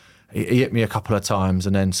 like, he hit me a couple of times,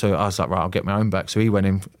 and then so I was like, right, I'll get my own back. So he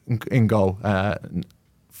went in goal.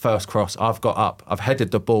 First cross, I've got up, I've headed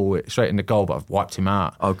the ball straight in the goal, but I've wiped him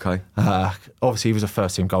out. Okay. Obviously, he was a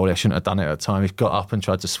first team goalie. I shouldn't have done it at the time. He got up and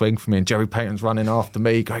tried to swing for me, and Jerry Payton's running after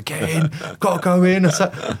me, going, get in, got to go in. I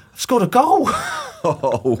said, I've scored a goal.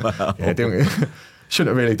 Oh, wow. Yeah, shouldn't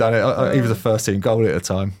have really done it. He was a first team goalie at the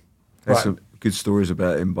time. There's Right. some good stories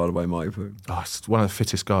about him, by the way, Marty Poom. Oh, it's one of the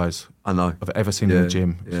fittest guys I know. I've ever seen in the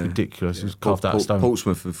gym. It's yeah. ridiculous. He was carved out of stone.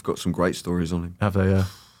 Portsmouth have got some great stories on him. Have they? Yeah.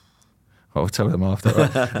 I'll tell them after.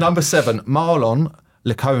 Right. Number 7, Marlon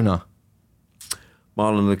Licona.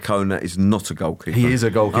 Marlon Licona is not a goalkeeper. He is a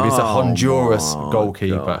goalkeeper. He's a Honduras my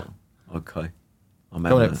goalkeeper. God. Okay. I'm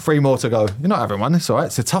Go on, having 3 more to go. You're not having one. It's all right.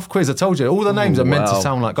 It's a tough quiz. I told you. All the names are meant to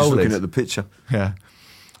sound like Just goalies. looking at the picture. Yeah.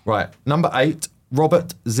 Right. Number 8,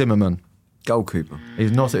 Robert Zimmerman. Goalkeeper.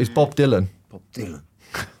 He's not. It's Bob Dylan. Bob Dylan.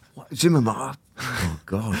 What? Zimmerman. Oh,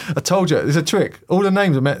 God. I told you. There's a trick. All the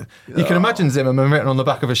names are meant. You can imagine Zimmerman written on the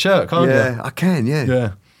back of a shirt, can't you? Yeah, I can, yeah.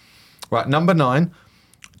 Yeah. Right. Number 9,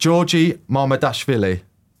 Georgi Marmadashvili.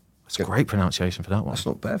 That's a great pronunciation for that one. That's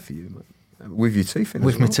not bad for you, mate. With your teeth in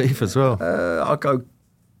With as my well. teeth as well. I'll go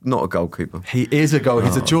not a goalkeeper. He is a goalie.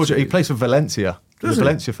 He's a Oh, Georgia. He geez. plays for Valencia. He's Does a he?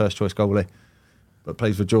 Valencia first choice goalie, but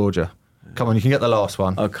plays for Georgia. Come on, you can get the last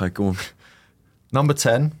one. Okay, go on. Number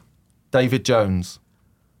 10, David Jones.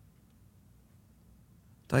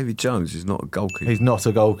 David Jones is not a goalkeeper. He's not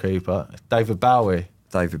a goalkeeper. David Bowie.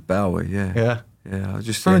 David Bowie, yeah. Yeah. Yeah, I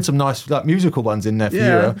just throwing some nice like musical ones in there for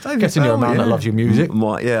Yeah, you. David Getting you a Bell, man that yeah. loves your music.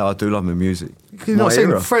 I do love my music. You're not My saying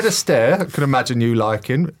era. Fred Astaire, I can imagine you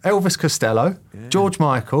liking. Elvis Costello, George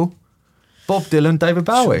Michael, Bob Dylan, David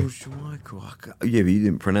Bowie. George Michael. Yeah, but you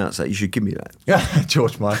didn't pronounce that. You should give me that. Yeah,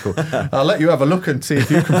 George Michael. I'll let you have a look and see if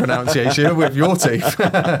you can pronunciation with your teeth.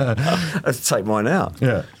 Let's take mine out.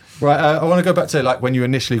 Yeah. Right, I want to go back to like when you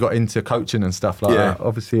initially got into coaching and stuff like that.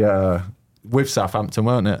 Obviously, with Southampton,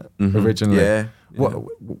 weren't it, originally? Yeah.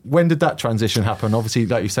 When did that transition happen? Obviously,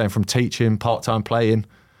 like you're saying, from teaching, part-time playing.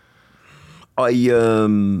 I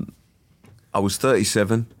was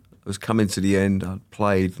 37. I was coming to the end. I'd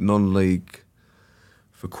played non-league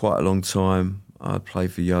for quite a long time. I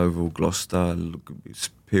played for Yeovil, Gloucester,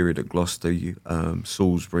 period at Gloucester.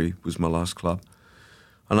 Salisbury was my last club.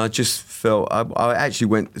 And I just felt, I actually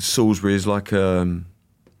went to Salisbury as like a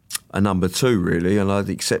number two, really, and I'd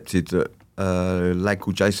accepted that a lad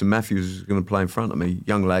called Jason Matthews was going to play in front of me.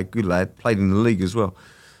 Young lad, good lad, played in the league as well.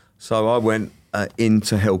 So I went in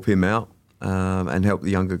to help him out and help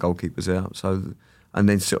the younger goalkeepers out. And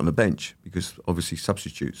then sit on the bench because obviously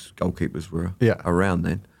substitutes, goalkeepers were around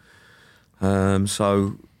then.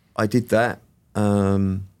 So I did that.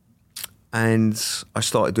 And I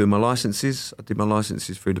started doing my licences. I did my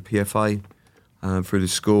licences through the PFA, through the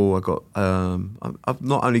school. I've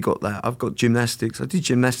not only got that, I've got gymnastics. I did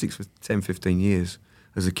gymnastics for 10, 15 years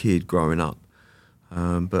as a kid growing up.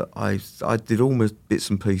 But I did all my bits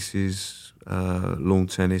and pieces, lawn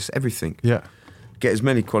tennis, everything. Yeah. Get as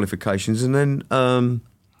many qualifications. And then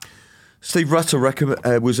Steve Rutter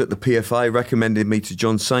was at the PFA, recommended me to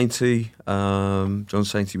John Sainty. John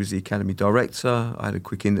Sainty was the academy director. I had a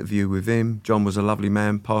quick interview with him. John was a lovely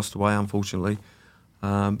man, passed away unfortunately.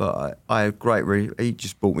 But I had he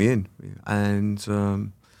just brought me in. And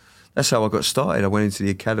that's how I got started. I went into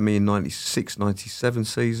the academy in 96, 97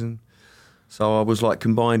 season. So I was like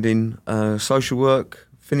combining social work,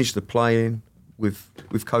 finished the playing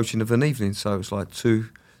with coaching of an evening. So it was like two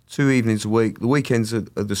evenings a week. The weekends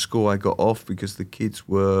at the school I got off because the kids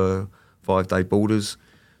were 5-day boarders.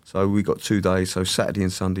 So we got 2 days. So Saturday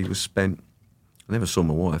and Sunday was spent. I never saw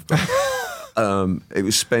my wife, but it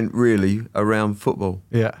was spent really around football.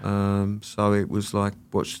 Yeah. So it was like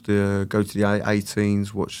go to the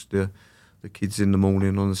 18s, watch the kids in the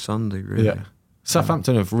morning on a Sunday. Really. Yeah.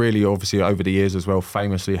 Southampton have really, obviously, over the years as well,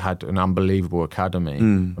 famously had an unbelievable academy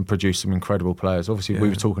and produced some incredible players. Obviously, we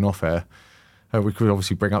were talking off air. We could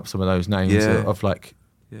obviously bring up some of those names of like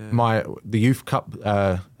the Youth Cup,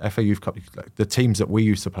 FA Youth Cup, the teams that we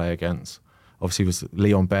used to play against. Obviously, was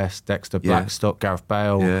Leon Best, Dexter Blackstock, Gareth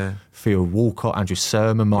Bale, Theo Walcott, Andrew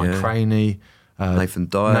Sermon, Mike Craney, Nathan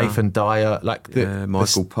Dyer,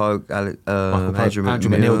 Michael Pope, Andrew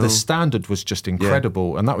McNeil. The standard was just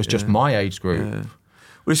incredible, and that was just my age group. Yeah.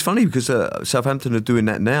 Well, it's funny because Southampton are doing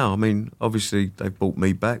that now. I mean, obviously they've brought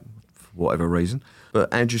me back for whatever reason,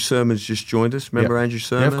 but Andrew Sermon's just joined us. Remember Andrew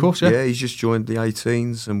Sermon? Yeah, of course. Yeah, he's just joined the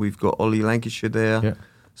 18s, and we've got Ollie Lancashire there. Yeah.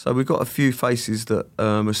 So we've got a few faces that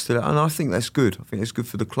are still, and I think that's good. I think it's good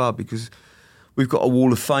for the club because we've got a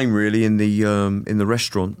wall of fame really in the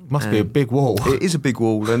restaurant. Must be a big wall. It is a big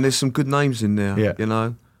wall, and there's some good names in there. You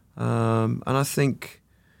know, and I think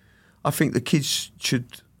the kids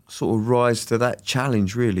should sort of rise to that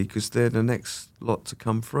challenge really because they're the next lot to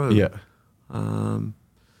come through. Yeah.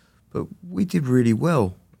 But we did really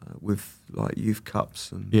well with like youth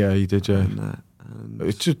cups and you did, and that.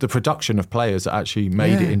 It's just the production of players that actually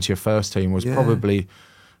made it into your first team was probably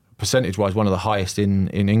percentage-wise one of the highest in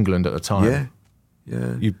England at the time. Yeah.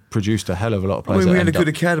 Yeah, you produced a hell of a lot of players. I mean, we had a good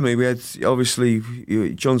academy. We had obviously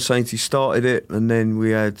John Sainty started it, and then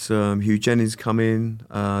we had Hugh Jennings come in,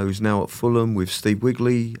 who's now at Fulham with Steve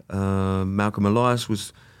Wigley. Malcolm Elias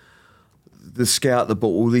was the scout that brought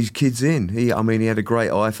all these kids in. He had a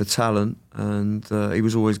great eye for talent, and he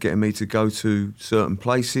was always getting me to go to certain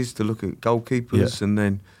places to look at goalkeepers. Yeah. And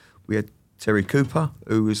then we had Terry Cooper,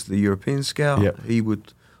 who was the European scout. Yeah. He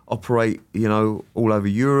would operate, all over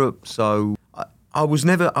Europe. So it was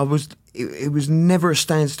never a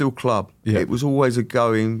standstill club. Yeah. It was always a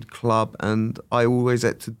going club, and I always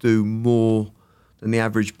had to do more than the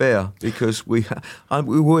average bear because we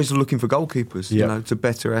were always looking for goalkeepers, to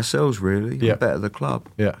better ourselves really, better the club.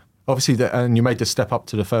 Yeah. Obviously, and you made the step up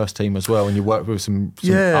to the first team as well, and you worked with some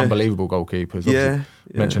unbelievable goalkeepers. You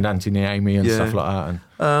mentioned Anthony Amy and stuff like that.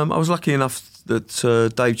 And I was lucky enough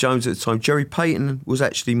that Dave Jones at the time, Jerry Payton was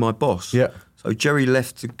actually my boss. Yeah. So Jerry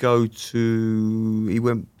left to go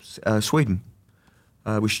to Sweden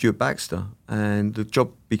with Stuart Baxter, and the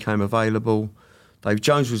job became available Dave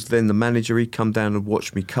Jones was then the manager. He'd come down and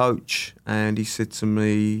watch me coach, and he said to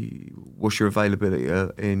me, "What's your availability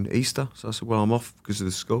in Easter?" So I said, "Well, I'm off because of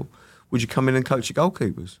the school. Would you come in and coach the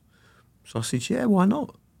goalkeepers?" So I said, "Yeah, why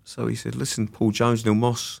not?" So he said, "Listen, Paul Jones, Neil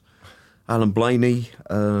Moss, Alan Blaney,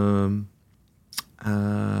 and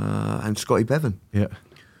Scotty Bevan. Yeah.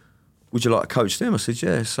 Would you like to coach them?" I said,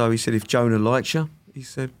 "Yeah." So he said, "If Jonah likes you," he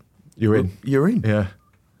said, You're in. You're in." Yeah.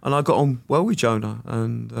 And I got on well with Jonah,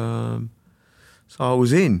 and so I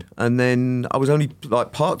was in. And then I was only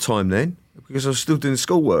like part-time then, because I was still doing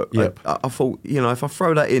schoolwork. Yep. I thought, if I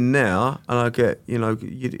throw that in now and I get,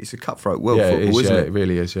 it's a cutthroat world Yeah, football, isn't it? It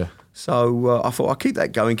really is, yeah. So I thought, I'll keep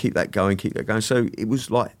that going. So it was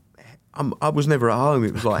like, I was never at home.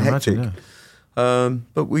 It was like hectic. Imagine, yeah.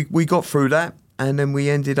 But we got through that, and then we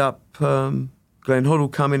ended up, Glenn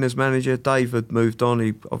Hoddle come in as manager. Dave had moved on.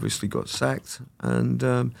 He obviously got sacked. And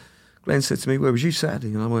Glenn said to me, "Where was you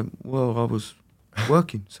Saturday?" And I went, "Well, I was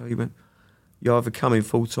working." So he went, "You either come in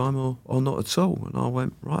full-time or not at all." And I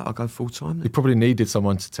went, "Right, I'll go full-time then." You probably needed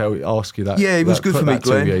someone to ask you that. Yeah, he was good for me,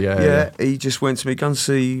 Glenn. Yeah. He just went to me, "Go and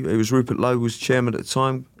see," it was Rupert Lowe was chairman at the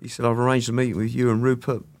time. He said, "I've arranged a meeting with you and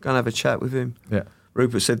Rupert. Go and have a chat with him." Yeah.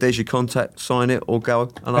 Rupert said, "There's your contact, sign it or go."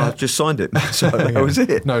 And I just signed it. So that was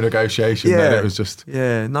it. No negotiation then, it was just...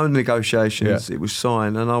 Yeah, no negotiations. Yeah. It was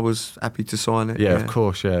signed, and I was happy to sign it. Yeah, of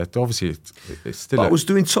course, yeah. Obviously, it's still... But I was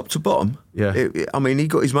doing top to bottom. Yeah. He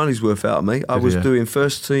got his money's worth out of me. I was doing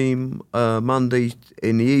first team Monday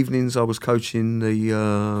in the evenings. I was coaching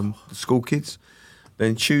the school kids.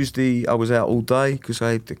 Then Tuesday, I was out all day because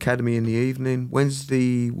I had the academy in the evening.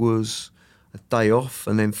 Wednesday was a day off,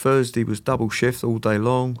 and then Thursday was double shift all day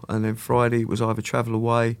long, and then Friday it was either travel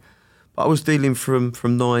away. But I was dealing from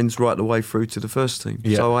nines right the way through to the first team.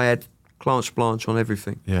 Yeah. So I had carte blanche on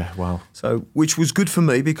everything. Yeah, wow. So, which was good for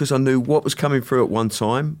me because I knew what was coming through at one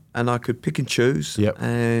time, and I could pick and choose. Yep.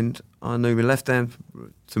 And I knew my left hand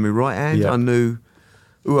to my right hand. Yep. I knew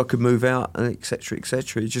who I could move out, and et cetera, et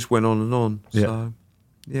cetera. It just went on and on. Yep. So,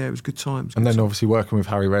 yeah, it was good times. And then obviously working with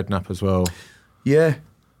Harry Redknapp as well. Yeah,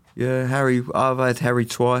 Harry. I've had Harry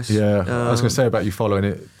twice. Yeah, I was going to say about you following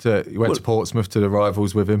it. You went to Portsmouth to the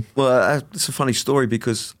rivals with him. Well, it's a funny story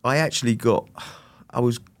because I got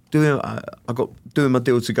doing my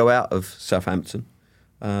deal to go out of Southampton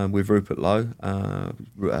with Rupert Lowe.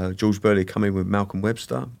 George Burley come in with Malcolm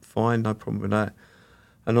Webster. Fine, no problem with that.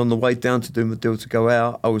 And on the way down to do my deal to go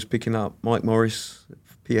out, I was picking up Mike Morris,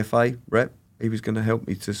 PFA rep. He was going to help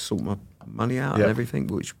me to sort my money out and everything,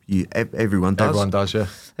 which everyone does. Everyone does, yeah.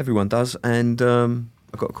 Everyone does. And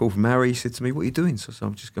I got a call from Harry. He said to me, "What are you doing?" So I said,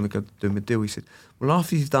 "I'm just going to go do my deal." He said, "Well,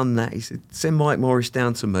 after you've done that," he said, "send Mike Morris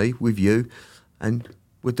down to me with you, and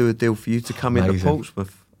we'll do a deal for you to come into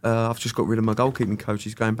Portsmouth. I've just got rid of my goalkeeping coach.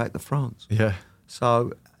 He's going back to France." Yeah.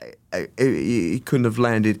 So it couldn't have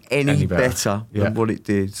landed any better than what it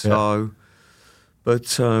did. So,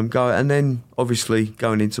 but and then obviously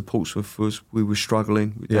going into Portsmouth we were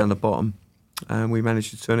struggling down the bottom, and we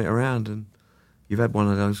managed to turn it around. And you've had one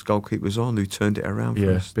of those goalkeepers on who turned it around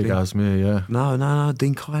for us. Big Asmir, yeah. No,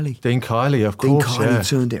 Dean Kiley. Dean Kiley, of course. Dean Kiley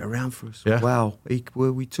turned it around for us. Yeah. Wow.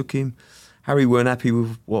 We took him. Harry weren't happy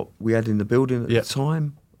with what we had in the building at the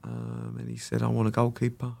time. And he said, "I want a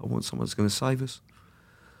goalkeeper. I want someone that's going to save us."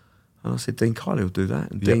 And I said, "Dean Kiley will do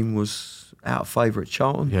that." And Dean was out of favour at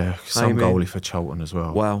Charlton. Yeah, some goalie for Charlton as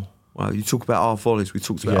well. Wow. You talk about our volleys. We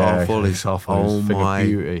talked about our volleys. Oh my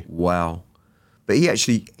beauty. Wow. But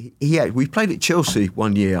we played at Chelsea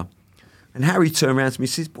one year, and Harry turned around to me and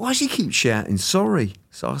said, "Why does he keep shouting sorry?"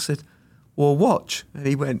 So I said, "Well, watch." And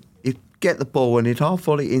he went, he'd get the ball and he'd half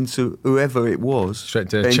volley into whoever it was. Straight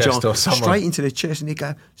to the chest or someone. Straight into the chest, and he'd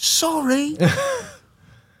go, "Sorry."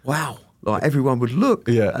 Wow. Like everyone would look.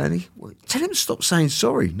 Yeah. And he, "Tell him to stop saying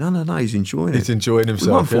sorry." No, he's enjoying it. He's enjoying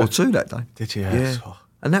himself. We won 4-2 that day. Did you? Yeah.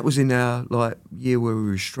 And that was in our year where we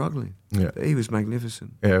were struggling. Yeah. But he was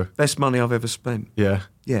magnificent. Yeah. Best money I've ever spent. Yeah.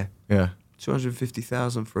 Yeah. Yeah.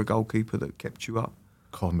 250,000 for a goalkeeper that kept you up.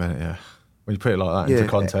 God, man, yeah. When you put it like that into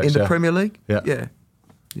context. In the Premier League? Yeah. Yeah.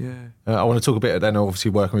 Yeah. I want to talk a bit then,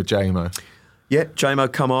 obviously, working with JMO. Yeah,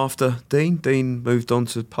 JMO come after Dean. Dean moved on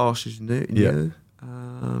to pastures new.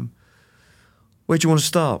 Where do you want to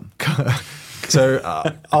start? So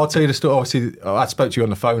I'll tell you the story. Obviously, I spoke to you on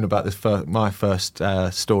the phone about this my first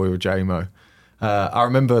story with JMO. I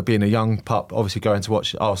remember being a young pup, obviously going to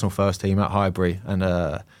watch Arsenal first team at Highbury, and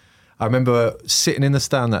I remember sitting in the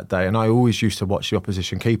stand that day, and I always used to watch the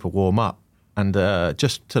opposition keeper warm up, and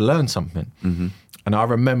just to learn something. Mm-hmm. And I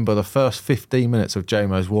remember the first 15 minutes of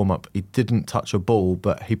JMO's warm-up, he didn't touch a ball,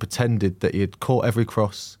 but he pretended that he had caught every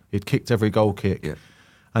cross, he'd kicked every goal kick. Yeah.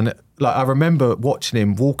 And like I remember watching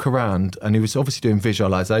him walk around, and he was obviously doing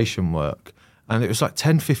visualization work, and it was like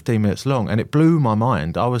 10, 15 minutes long, and it blew my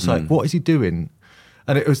mind. I was like, what is he doing?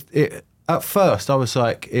 And at first I was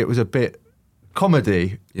like, it was a bit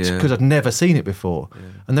comedy because I'd never seen it before. Yeah.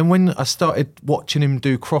 And then when I started watching him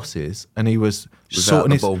do crosses, and he was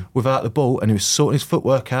without the ball, and he was sorting his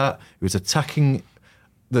footwork out, he was attacking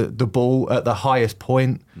the ball at the highest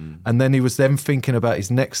point, and then he was then thinking about his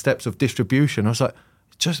next steps of distribution. I was like,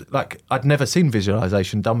 just like I'd never seen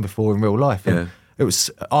visualization done before in real life. And it was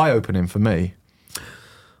eye-opening for me.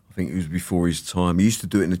 I think it was before his time. He used to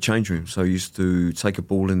do it in the change room. So he used to take a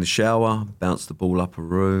ball in the shower, bounce the ball up a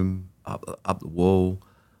room, up the wall.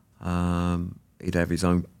 He'd have his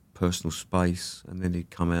own personal space, and then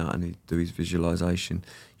he'd come out and he'd do his visualization.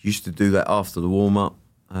 He used to do that after the warm-up,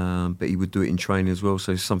 but he would do it in training as well.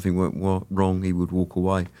 So if something went wrong, he would walk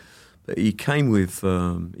away. But he came with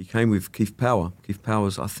Keith Power. Keith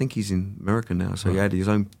Power's, I think he's in America now, so he had his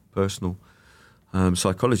own personal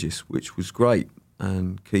psychologist, which was great.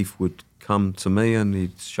 And Keith would come to me and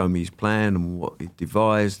he'd show me his plan and what he'd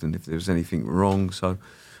devised and if there was anything wrong. So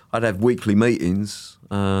I'd have weekly meetings,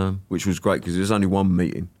 which was great because there was only one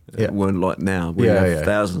meeting. It weren't like now. We have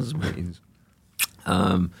thousands of meetings.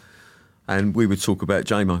 And we would talk about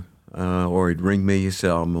JMO. Or he'd ring me, he'd say,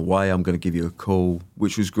 I'm away, I'm going to give you a call,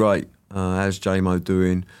 which was great. How's JMO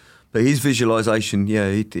doing? But his visualisation,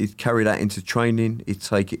 he'd carry that into training, he'd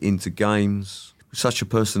take it into games. Such a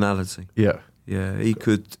personality. Yeah, he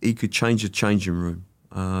could change a changing room.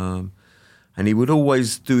 And he would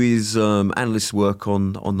always do his analyst work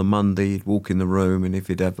on the Monday. He'd walk in the room, and if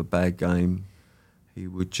he'd have a bad game, he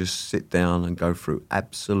would just sit down and go through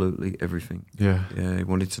absolutely everything. Yeah, he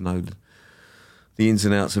wanted to know the ins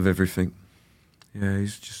and outs of everything. Yeah,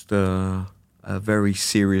 he's just a very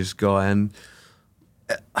serious guy. And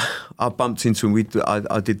I bumped into him.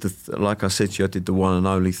 I did like I said to you, I did the one and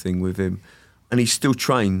only thing with him. And he still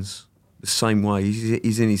trains the same way.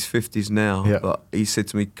 He's in his 50s now, but he said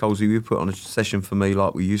to me, Colesy, we put on a session for me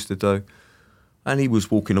like we used to do. And he was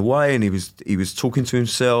walking away, and he was talking to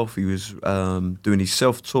himself. He was doing his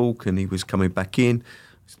self-talk, and he was coming back in.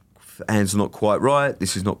 Hands not quite right.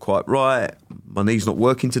 This is not quite right. My knee's not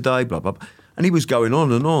working today. Blah blah. Blah. And he was going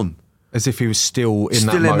on and on, as if he was still in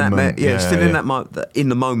that moment. In that moment. In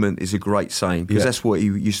the moment is a great saying, because that's what he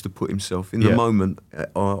used to put himself in the moment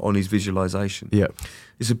on his visualization. Yeah,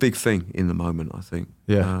 it's a big thing in the moment, I think.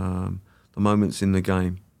 Yeah, the moments in the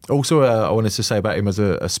game. Also, I wanted to say about him as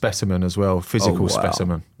a specimen as well, physical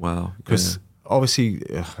specimen. Wow, because obviously,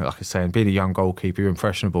 like I was saying, being a young goalkeeper, you're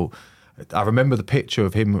impressionable. I remember the picture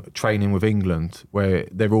of him training with England where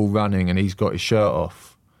they're all running and he's got his shirt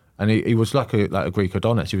off, and he was like a Greek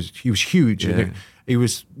Adonis. He was huge. Yeah. And he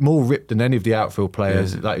was more ripped than any of the outfield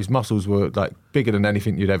players. Yeah. Like his muscles were like bigger than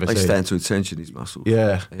anything you'd ever seen. They stand to attention, his muscles.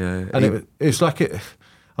 Yeah, yeah. And it's like it.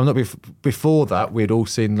 I'm not before that. We'd all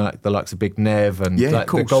seen like the likes of Big Nev and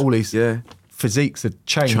like the goalies. Yeah, physiques had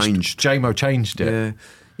changed. JMO changed it. Yeah.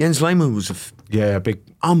 Jens Lehmann was a big,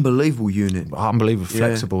 unbelievable unit. Unbelievably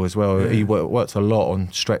flexible as well. Yeah. He worked a lot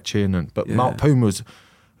on stretching, but Mark Poon was,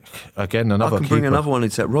 again, another keeper. I can bring another one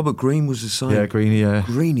into that. Robert Green was the same. Yeah,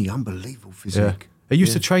 Greeny, unbelievable physique. Yeah. He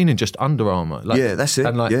used to train in just Under Armour. That's it.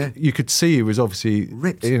 And you could see he was obviously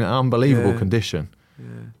ripped, in an unbelievable condition.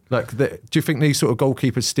 Yeah. Do you think these sort of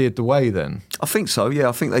goalkeepers steered the way then? I think so, yeah.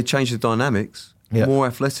 I think they changed the dynamics. Yeah. More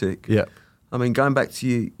athletic. Yeah. I mean, going back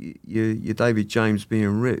to your David James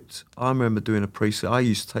being ripped, I remember doing I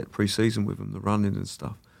used to take pre-season with him, the running and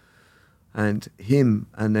stuff. And him,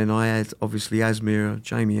 and then I had, obviously, Asmir,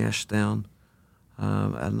 Jamie Ashdown,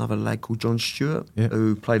 another lad called John Stewart,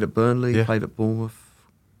 who played at Burnley, played at Bournemouth,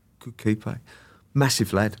 good keeper,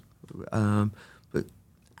 massive lad. But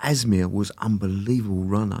Asmir was unbelievable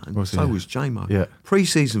runner, and so was JMO. Yeah.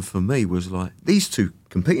 Pre-season for me was like, these two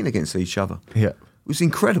competing against each other. Yeah. It was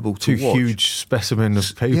incredible to watch. Two huge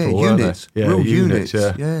specimens of people, units, real units.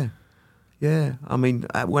 Yeah. I mean,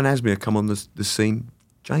 when Asmir come on the scene,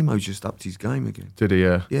 JMO just upped his game again. Did he?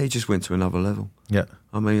 Yeah. Yeah, he just went to another level. Yeah.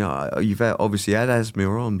 I mean, you've obviously had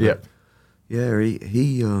Asmir on, but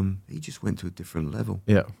he just went to a different level.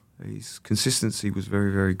 Yeah. His consistency was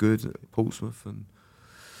very, very good at Portsmouth, and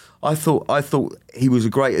I thought he was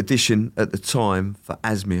a great addition at the time for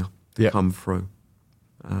Asmir to come through.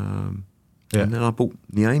 And then I brought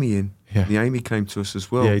Niemi in. Yeah. Niemi came to us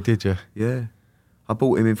as well. Yeah, he did, yeah. Yeah. I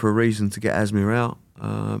brought him in for a reason, to get Asmir out.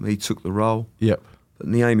 He took the role. Yep. But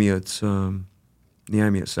Niemi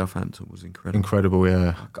at Southampton was incredible. Incredible,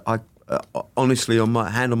 yeah. I honestly, on my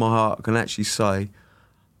hand on my heart, I can actually say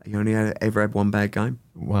he only ever had one bad game.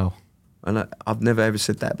 Wow. And I've never ever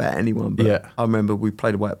said that about anyone, but I remember we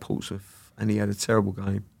played away at Portsmouth and he had a terrible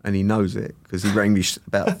game and he knows it because he rang me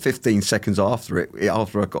about 15 seconds after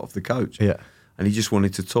I got off the coach. Yeah. And he just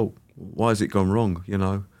wanted to talk. Why has it gone wrong, you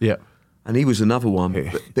know? Yeah. And he was another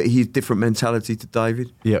one, but he had different mentality to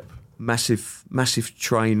David. Yep. Massive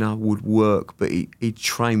trainer, would work, but he'd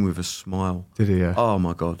train with a smile. Did he? Yeah. Oh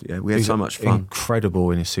my God, yeah. We had so much fun. Incredible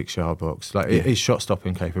in his 6-yard box. Like his shot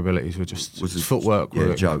stopping capabilities were just his footwork.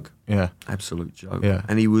 Yeah, joke. Yeah, absolute joke. Yeah.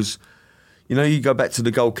 And he was, you know, you go back to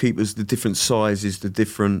the goalkeepers, the different sizes, the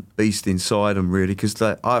different beast inside them, really, because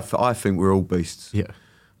I think we're all beasts. Yeah.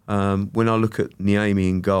 When I look at Niemi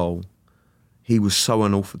in goal, he was so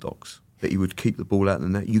unorthodox that he would keep the ball out of the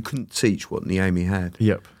net. You couldn't teach what Niemi had.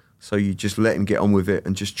 Yep. So you just let him get on with it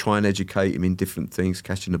and just try and educate him in different things.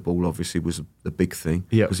 Catching the ball obviously was the big thing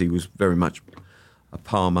because he was very much a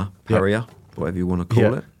pariah, whatever you want to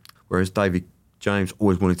call it. Whereas David James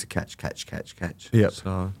always wanted to catch. Yep.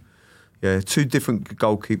 So, yeah, 2 different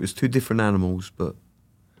goalkeepers, 2 different animals, but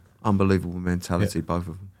unbelievable mentality, both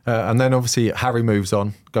of them. And then obviously Harry moves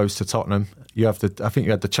on, goes to Tottenham. I think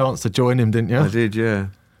you had the chance to join him, didn't you? I did, yeah.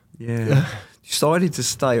 Decided to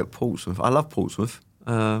stay at Portsmouth. I love Portsmouth.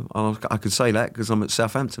 I could say that because I'm at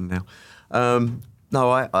Southampton now.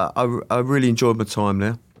 No, I really enjoyed my time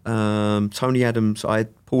there. Tony Adams, I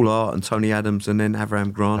had Paul Hart and Tony Adams, and then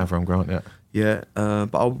Avram Grant. Avram Grant, yeah. Yeah,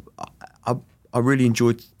 but I really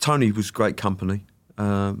enjoyed. Tony was great company.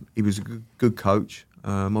 He was a good coach.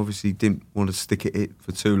 Obviously, didn't want to stick at it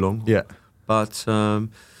for too long. Yeah, but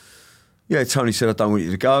Tony said, "I don't want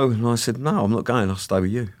you to go," and I said, "No, I'm not going. I'll stay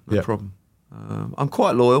with you. No problem." I'm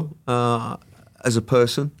quite loyal as a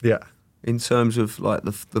person. Yeah. In terms of like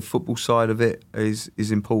the football side of it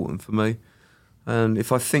is important for me. And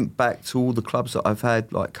if I think back to all the clubs that I've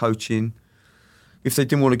had, like coaching, if they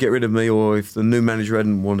didn't want to get rid of me or if the new manager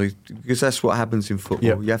hadn't want to, because that's what happens in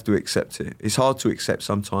football, you have to accept it. It's hard to accept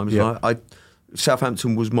sometimes. Yeah.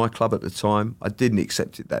 Southampton was my club at the time. I didn't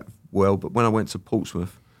accept it that well, but when I went to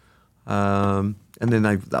Portsmouth, and then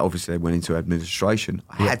they went into administration,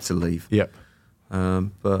 I had to leave. Yep.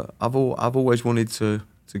 But I've always wanted to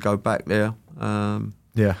go back there.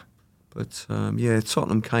 But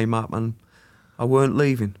Tottenham came up and I weren't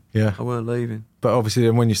leaving. Yeah. I weren't leaving. But obviously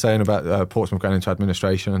then when you're saying about Portsmouth going into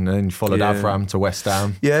administration and then you followed Avram to West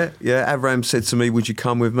Ham. Yeah. Avram said to me, would you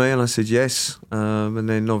come with me? And I said yes. And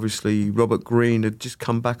then obviously Robert Green had just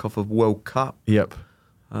come back off of World Cup. Yep.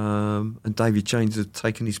 And David James had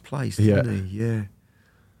taken his place, didn't he?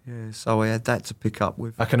 Yeah. So I had that to pick up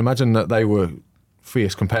with. I can imagine that they were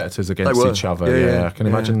fierce competitors against each other. Yeah. I can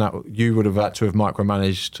imagine that you would have had to have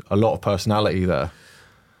micromanaged a lot of personality there.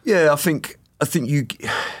 Yeah, I think you.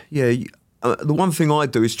 The one thing I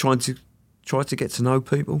do is try to get to know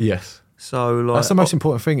people. Yes. So like, that's the most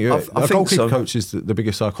important thing. I a think goalkeeper coach is the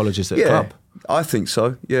biggest psychologist at the club. I think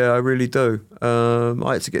so. Yeah, I really do.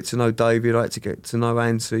 I had to get to know David. I had to get to know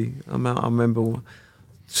Antti. I remember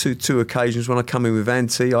two occasions when I come in with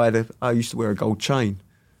Antti, I used to wear a gold chain,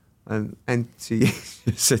 and Antti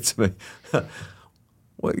said to me,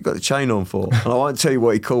 "What you got the chain on for?" And I won't tell you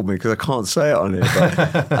what he called me because I can't say it on here.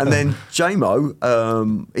 But, and then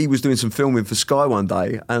JMO, he was doing some filming for Sky one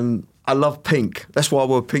day, and I love pink. That's why I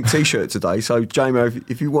wore a pink T-shirt today. So JMO,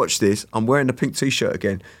 if you watch this, I'm wearing a pink T-shirt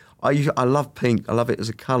again. I love pink. I love it as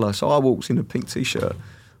a colour. So I walked in a pink T-shirt.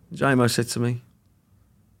 JMO said to me,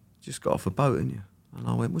 "Just got off a boat, haven't you?" And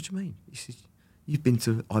I went, "What do you mean?" He said, "You've been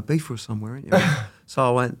to Ibiza or somewhere, haven't you?" So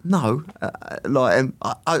I went, "No."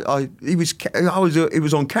 It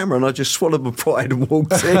was on camera, and I just swallowed my pride and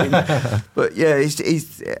walked in. But yeah,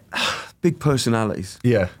 he's big personalities.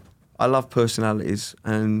 Yeah, I love personalities,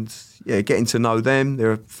 and getting to know them.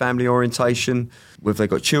 Their family orientation, whether they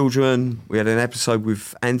got children. We had an episode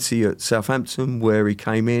with Antti at Southampton where he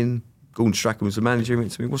came in. Gordon Strachan was the manager. He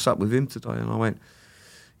went to me, "What's up with him today?" And I went,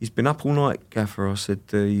 "He's been up all night, Gaffer." I said,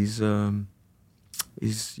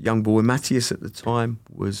 his young boy Matthias at the time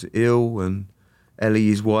was ill, and Ellie,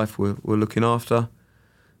 his wife, were looking after.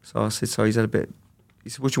 So I said, "So he's had a bit." He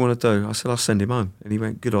said, "What do you want to do?" I said, "I'll send him home." And he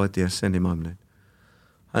went, "Good idea, send him home then."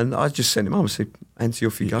 And I just sent him home. I said, "Antti,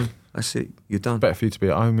 off you go. That's it, you're done." Better for you to be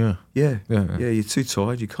at home, Yeah, you're too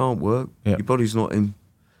tired, you can't work. Yeah. Your body's not in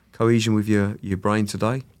cohesion with your brain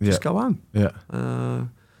today. Just go home. Yeah.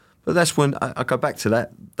 But that's when, I go back to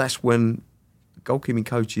that, that's when goalkeeping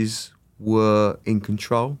coaches were in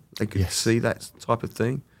control. They could see that type of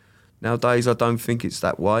thing. Nowadays, I don't think it's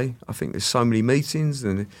that way. I think there's so many meetings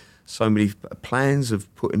and so many plans of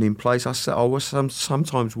putting in place. I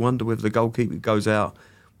sometimes wonder whether the goalkeeper goes out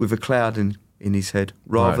with a cloud in his head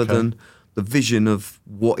rather than the vision of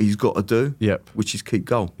what he's got to do, which is keep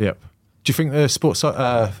goal. Yep. Do you think the sports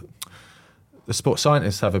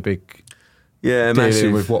scientists have a big Yeah, dealing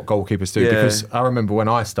massive. with what goalkeepers do? Yeah. Because I remember when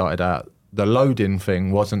I started out, the loading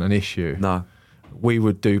thing wasn't an issue. No. We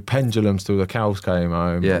would do pendulums till the cows came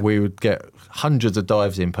home. Yeah. We would get hundreds of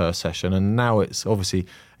dives in per session, and now it's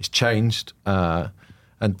changed.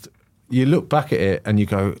 And you look back at it and you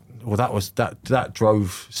go, well, that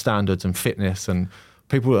drove standards and fitness, and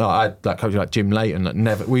people. I had that coach like Jim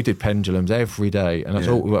Layton. We did pendulums every day, and that's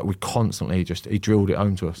all we constantly he drilled it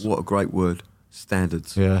home to us. What a great word,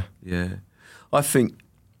 standards. Yeah. I think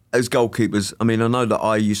as goalkeepers, I mean, I know that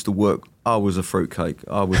I used to work. I was a fruitcake.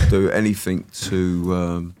 I would do anything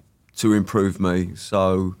to improve me.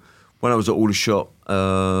 So when I was at Aldershot,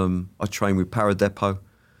 I trained with Paradepot.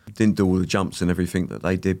 Didn't do all the jumps and everything that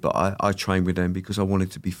they did, but I trained with them because I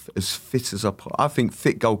wanted to be as fit as I think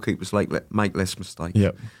fit goalkeepers make less mistakes.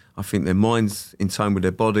 Yep. I think their mind's in tone with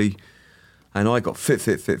their body. And I got fit,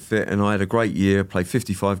 and I had a great year, played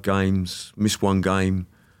 55 games, missed one game,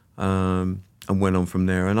 and went on from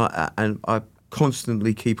there. And I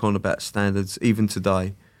constantly keep on about standards, even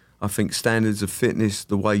today. I think standards of fitness,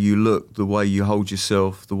 the way you look, the way you hold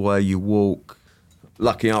yourself, the way you walk.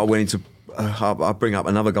 Lucky I went into, I'll bring up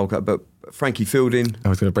another goalkeeper, but Frankie Fielding. I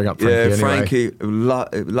was going to bring up Frankie anyway. Frankie,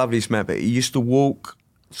 loveliest man, but he used to walk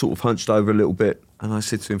sort of hunched over a little bit. And I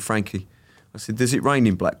said to him, Frankie, I said, does it rain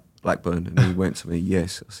in Blackburn? And he went to me,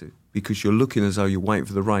 yes. I said, because you're looking as though you're waiting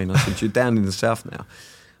for the rain. I said, you're down in the south now.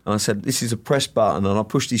 And I said, this is a press button. And I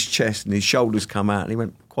pushed his chest and his shoulders come out. And he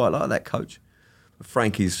went, quite like that, coach. But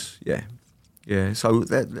Frankie's, yeah. So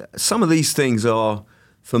some of these things are,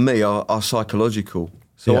 for me, are psychological.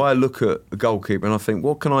 So I look at a goalkeeper and I think,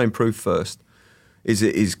 what can I improve first? Is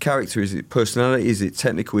it his character? Is it personality? Is it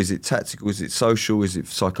technical? Is it tactical? Is it social? Is it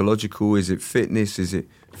psychological? Is it fitness? Is it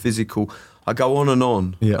physical? I go on and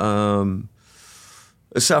on. Yeah.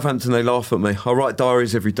 At Southampton, they laugh at me. I write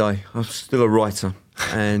diaries every day. I'm still a writer.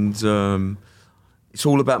 And it's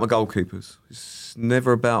all about my goalkeepers. It's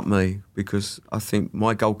never about me because I think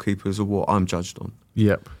my goalkeepers are what I'm judged on.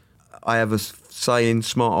 Yep. I have a saying,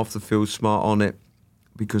 smart off the field, smart on it,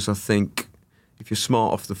 because I think if you're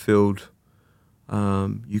smart off the field,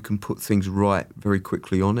 you can put things right very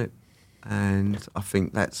quickly on it. And I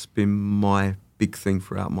think that's been my big thing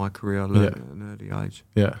throughout my career. I learned at an early age.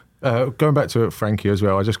 Yeah. Going back to Frankie as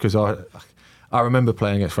well, because I remember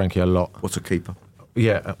playing against Frankie a lot. What a keeper.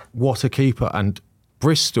 Yeah, what a keeper. And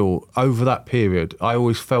Bristol, over that period, I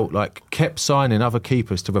always felt like kept signing other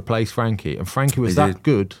keepers to replace Frankie. And Frankie was that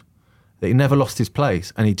good that he never lost his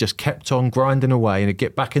place. And he just kept on grinding away and he'd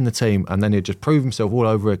get back in the team and then he'd just prove himself all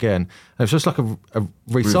over again. And it was just like a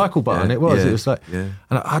recycle button. Yeah, it was. yeah, It was like, yeah.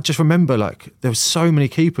 And I just remember like there were so many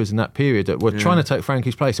keepers in that period that were trying to take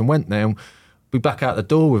Frankie's place and went there and be back out the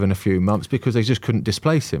door within a few months because they just couldn't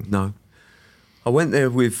displace him. No. I went there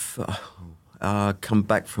with... come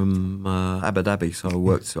back from Abu Dhabi, so I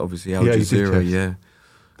worked obviously Al Jazeera.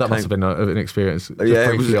 That must have been an experience.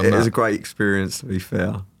 Yeah, it was a great experience, to be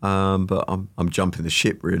fair. But I'm jumping the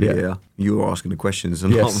ship really here. You were asking the questions,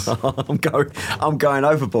 and I'm going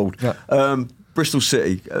overboard. Yeah. Bristol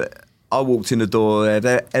City. I walked in the door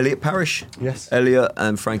there. Elliot Parish. Yes. Elliot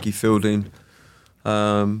and Frankie Fielding.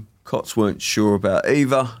 Cots weren't sure about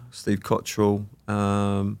either. Steve Cottrell.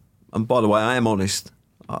 And by the way, I am honest.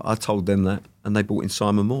 I told them that, and they brought in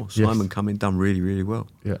Simon Moore. Simon come in, done really, really well.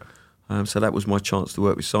 Yeah. So that was my chance to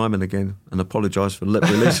work with Simon again, and apologise for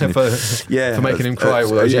releasing him. for making him cry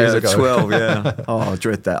all those years ago. 12, yeah. Oh, I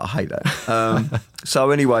dread that. I hate that.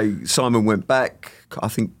 So anyway, Simon went back. I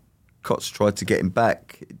think Cots tried to get him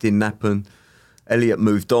back. It didn't happen. Elliot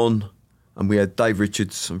moved on, and we had Dave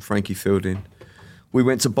Richards and Frankie Fielding. We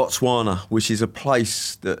went to Botswana, which is a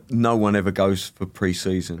place that no one ever goes for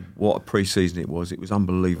pre-season. What a pre-season it was. It was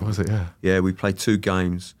unbelievable. Was it, yeah? Yeah, we played 2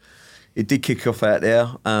 games. It did kick off out there.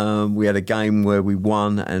 We had a game where we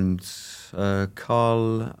won and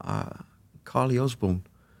Carly Osborne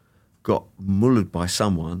got mullered by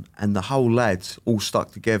someone and the whole lads all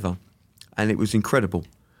stuck together and it was incredible.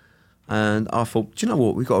 And I thought, do you know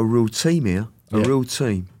what? We've got a real team here, real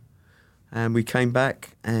team. And we came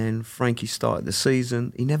back and Frankie started the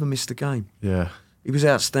season. He never missed a game. Yeah. He was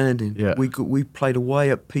outstanding. Yeah. We played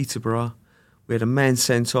away at Peterborough. We had a man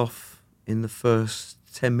sent off in the first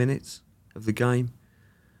 10 minutes of the game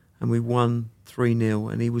and we won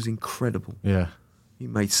 3-0 and he was incredible. Yeah. He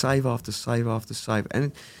made save after save after save.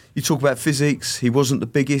 And you talk about physiques, he wasn't the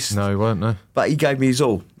biggest. No, he weren't, no. But he gave me his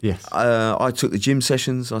all. Yes. I took the gym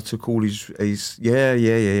sessions. I took all his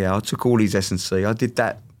I took all his S&C. I did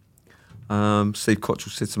that. Steve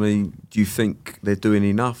Cottrell said to me, do you think they're doing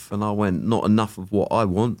enough? And I went, not enough of what I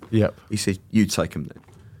want. Yep. He said, you take them then.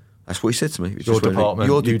 That's what he said to me. It was Your just went, department,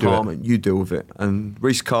 your you do it." department, you deal with it. And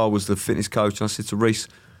Reece Carr was the fitness coach, and I said to Reece,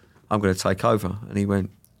 I'm going to take over. And he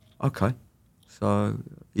went, okay. So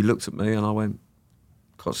he looked at me and I went,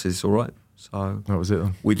 God says it's all right. So That was it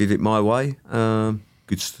then. we did it my way.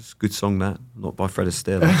 Good song that, not by Fred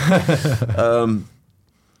Astaire.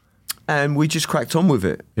 And we just cracked on with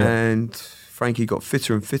it. Yeah. And Frankie got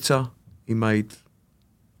fitter and fitter. He made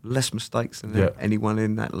less mistakes than anyone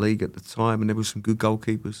in that league at the time, and there were some good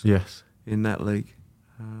goalkeepers Yes. in that league.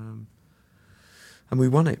 And we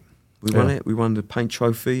won it. We won it. We won the Paint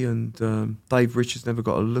Trophy, and Dave Richards never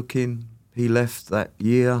got a look in. He left that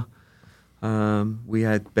year. We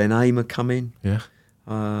had Ben Hamer come in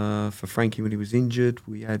for Frankie when he was injured.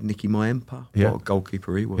 We had Nicky Maempa. Yeah. What a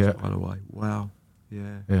goalkeeper he was, by the way. Wow.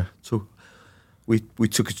 Yeah. So we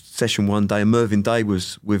took a session one day, and Mervyn Day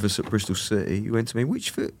was with us at Bristol City. He went to me, which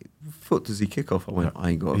foot does he kick off? I went, I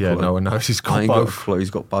ain't got a clue. Yeah, no one knows. He's got I ain't both. got a clue. He's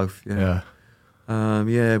got both. Yeah.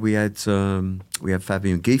 We had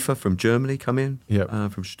Fabian Giefer from Germany come in,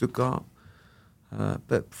 from Stuttgart.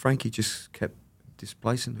 But Frankie just kept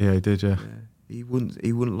displacing him. Yeah, he did, yeah. He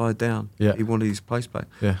wouldn't lie down. Yeah. He wanted his place back.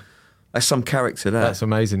 Yeah. That's some character, that. That's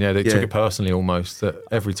amazing, yeah. They took it personally almost that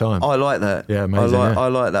every time. I like that. Yeah, amazing, I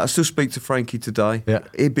like that. I still speak to Frankie today. Yeah.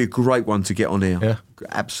 He'd be a great one to get on here. Yeah.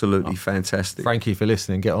 Absolutely fantastic. Frankie, for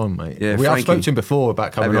listening, get on, mate. Yeah, I've Frankie. spoken to him before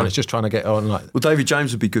about coming on. It's just trying to get on. Like, Well, David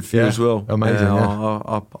James would be good for you as well. Amazing,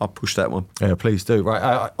 I'll push that one. Yeah, please do.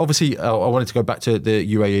 Right. Obviously, I wanted to go back to the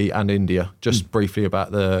UAE and India, just briefly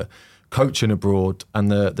about the coaching abroad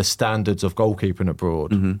and the standards of goalkeeping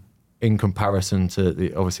abroad in comparison to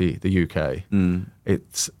the UK.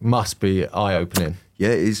 It must be eye-opening. Yeah,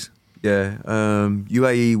 it is. Yeah.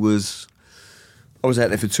 UAE I was out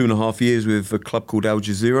there for 2.5 years with a club called Al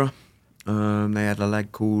Jazeera. They had a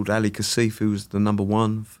lad called Ali Kasif, who was the number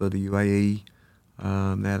one for the UAE.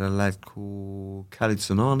 They had a lad called Khalid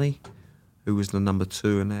Sanani, who was the number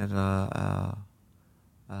two, and they had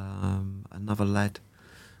another lad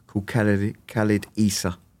called Khalid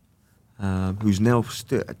Issa, who's now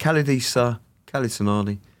still Khalid Issa, Khalid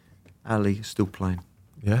Sanani, Ali is still playing.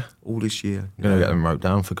 Yeah. All this year. You're going to get them wrote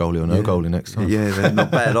down for goalie or no goalie next time. Yeah, they're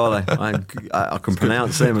not bad, are they? I can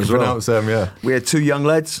pronounce them as well. Pronounce them, yeah. We had 2 young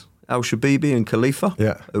lads, Al Shabibi and Khalifa,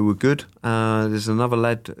 who were good. There's another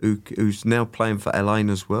lad who's now playing for Al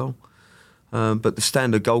Ain as well. But the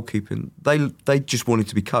standard goalkeeping, they just wanted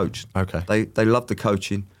to be coached. Okay. They loved the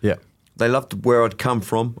coaching. Yeah. They loved where I'd come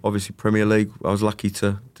from. Obviously, Premier League. I was lucky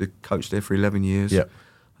to coach there for 11 years. Yeah.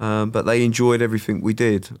 But they enjoyed everything we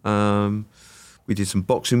did. We did some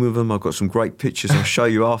boxing with them. I've got some great pictures I'll show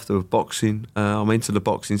you after of boxing. I'm into the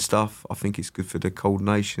boxing stuff. I think it's good for the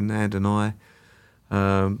coordination, hand and eye.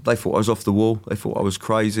 They thought I was off the wall. They thought I was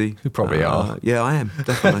crazy. You probably are. Yeah, I am.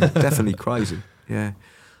 Definitely. Definitely crazy. Yeah.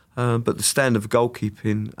 But the standard of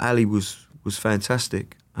goalkeeping, Ali was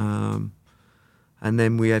fantastic. And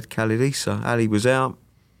then we had Khalid Issa. Ali was out.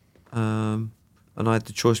 And I had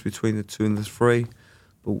the choice between the 2 and the 3.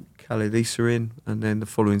 Brought Khalid Issa in, and then the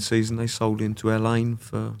following season they sold him to Al Ain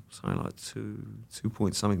for something like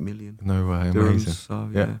 2.something million. No way, dirhams.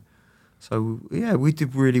 amazing. So we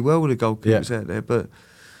did really well with the goalkeepers out there. But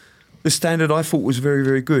the standard I thought was very,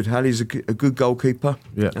 very good. Ali's a good goalkeeper.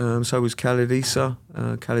 Yeah. So was Khalid Issa.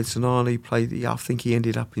 Khalid Sanani played. I think he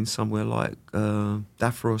ended up in somewhere like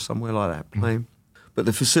Dhafra or somewhere like that playing. But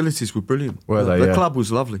the facilities were brilliant. Were they? The club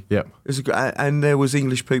was lovely. Yeah. And there was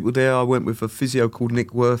English people there. I went with a physio called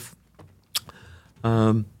Nick Worth.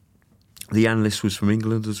 The analyst was from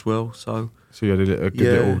England as well. So you had a good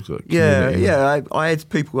little community. I had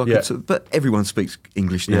people but everyone speaks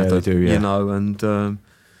English now. Yeah, they do. Yeah. You know, and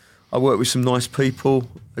I worked with some nice people.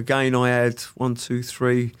 Again, I had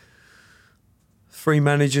 3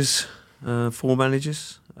 managers, 4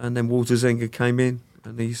 managers, and then Walter Zenga came in.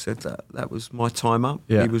 And he said that was my time up.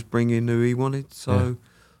 Yeah. He was bringing who he wanted. So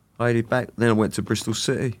I headed back. Then I went to Bristol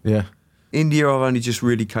City. Yeah. India, I've only just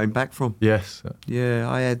really came back from. Yes. Yeah,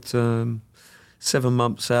 I had 7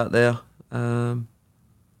 months out there in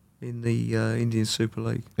the Indian Super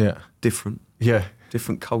League. Yeah. Different. Yeah.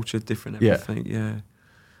 Different culture, different everything. Yeah.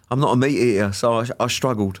 I'm not a meat eater, so I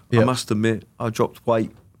struggled. Yeah. I must admit, I dropped weight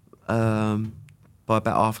by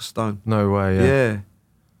about half a stone. No way, yeah.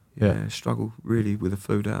 Yeah, struggle really with the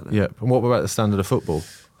food out there. Yeah, and what about the standard of football?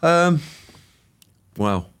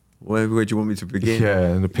 Well, where do you want me to begin? Yeah,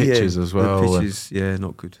 and the pitches as well. The pitches,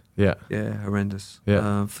 not good. Yeah. Yeah, horrendous.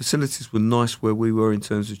 Yeah. Facilities were nice where we were in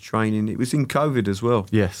terms of training. It was in COVID as well.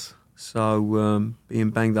 Yes. So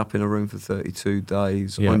being banged up in a room for 32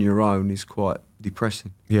 days on your own is quite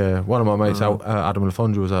depressing. Yeah, one of my mates, Adam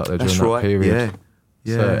Lafondra, was out there during that period.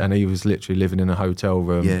 Yeah. So, and he was literally living in a hotel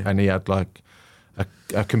room, and he had like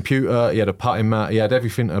a computer, he had a putting mat, he had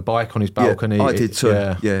everything, a bike on his balcony. I did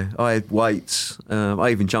too. Yeah. I had weights. I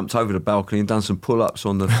even jumped over the balcony and done some pull-ups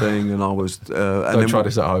on the thing, and I was. Don't try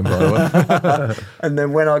this at home, by the way. And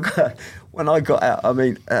then when I got out, I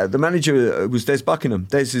mean, the manager was Des Buckingham.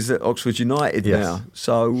 Des is at Oxford United now,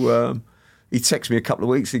 so. He texted me a couple of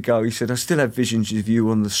weeks ago. He said, I still have visions of you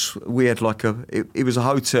on the... We had like it was a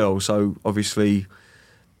hotel, so obviously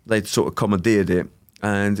they'd sort of commandeered it,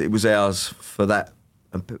 and it was ours for that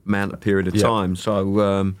amount of period of time.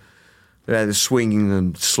 So they had the swinging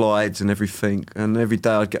and slides and everything, and every day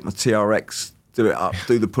I'd get my TRX, do it up,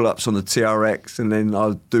 do the pull-ups on the TRX, and then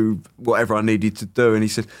I'd do whatever I needed to do. And he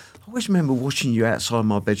said, I always remember watching you outside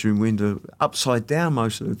my bedroom window, upside down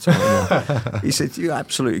most of the time. He said, you're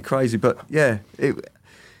absolutely crazy. But yeah,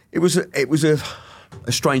 it was a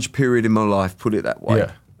strange period in my life, put it that way.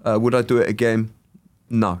 Yeah. Would I do it again?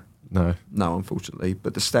 No, unfortunately.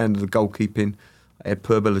 But the standard of goalkeeping, I had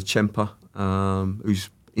Purbella Chempa, who's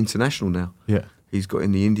international now. Yeah, he's got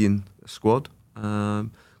in the Indian squad.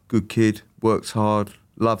 Good kid, works hard,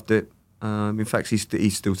 loved it. In fact, he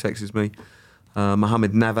still texts me.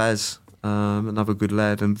 Mohammed Navaz, another good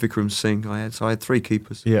lad, and Vikram Singh. I had 3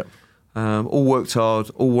 keepers. Yeah, all worked hard,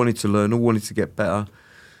 all wanted to learn, all wanted to get better.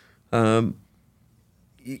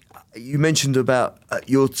 You mentioned about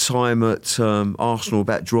your time at Arsenal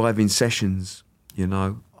about driving sessions. You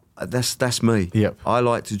know, that's me. Yep. I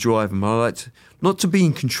like to drive them. I like to not to be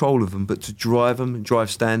in control of them, but to drive them and drive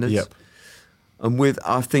standards. Yep. And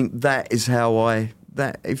I think that is how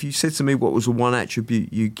that if you said to me what was the one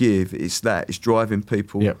attribute you give, it's driving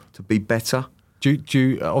people to be better. Do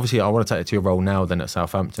you obviously I want to take it to your role now then at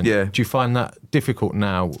Southampton. Yeah. Do you find that difficult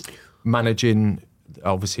now managing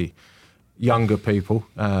obviously younger people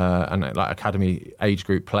and like academy age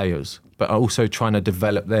group players, but also trying to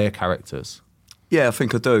develop their characters? Yeah, I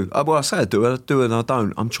think I do. Well, I say I do and I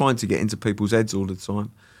don't. I'm trying to get into people's heads all the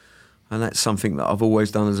time, and that's something that I've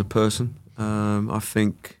always done as a person. I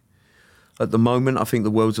think at the moment, I think the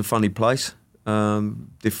world's a funny place.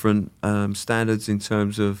 Different standards in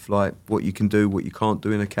terms of like what you can do, what you can't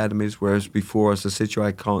do in academies. Whereas before, as I said,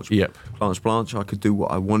 I can't Blanche. I could do what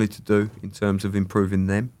I wanted to do in terms of improving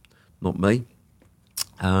them, not me.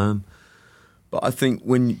 But I think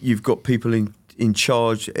when you've got people in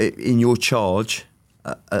charge, in your charge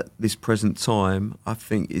at this present time, I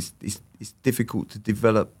think it's difficult to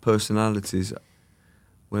develop personalities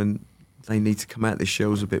when they need to come out their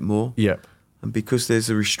shells a bit more. Yep. And because there's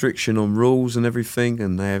a restriction on rules and everything,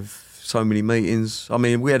 and they have so many meetings. I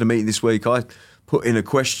mean, we had a meeting this week. I put in a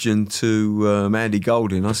question to Andy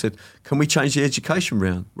Golding. I said, can we change the education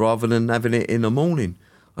round rather than having it in the morning?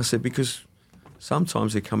 I said, because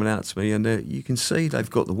sometimes they're coming out to me and you can see they've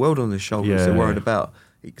got the world on their shoulders. Yeah, they're worried about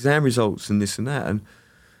exam results and this and that. And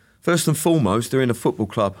first and foremost, they're in a football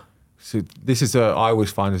club. So this is I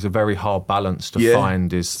always find is a very hard balance to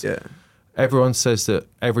find is... Yeah. Everyone says that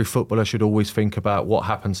every footballer should always think about what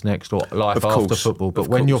happens next or life after football. But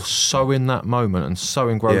when you're so in that moment and so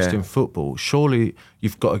engrossed in football, surely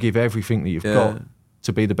you've got to give everything that you've got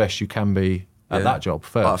to be the best you can be at that job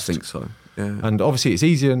first. I think so, yeah. And obviously it's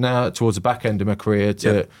easier now towards the back end of my career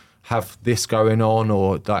to have this going on,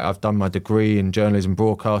 or like I've done my degree in journalism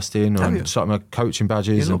broadcasting and started my coaching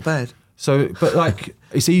badges. You're not bad. So, but like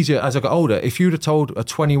it's easier as I got older. If you'd have told a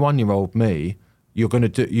 21-year-old me, you've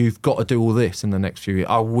got to do all this in the next few years,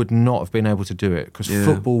 I would not have been able to do it because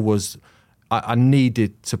football was, I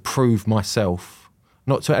needed to prove myself,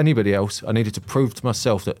 not to anybody else, I needed to prove to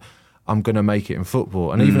myself that I'm going to make it in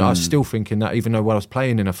football. And even I was still thinking that, even though when I was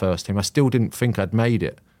playing in a first team, I still didn't think I'd made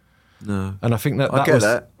it. No. And I think that was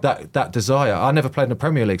that desire. I never played in the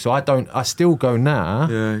Premier League, so I still go now.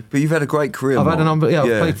 Yeah, but you've had a great career. I've had a number, I've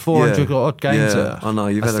played 400 odd games. Yeah, I know,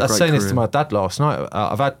 you've had a great career. I was saying this to my dad last night.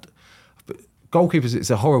 I've had... Goalkeepers, it's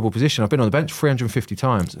a horrible position. I've been on the bench 350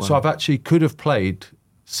 times. Wow. So I've actually could have played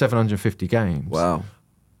 750 games. Wow.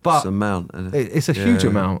 But it's an amount. It's a huge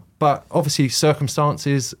amount. But obviously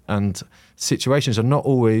circumstances and situations are not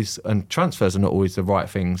always, and transfers are not always the right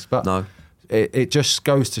things. But no. It just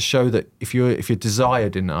goes to show that if you're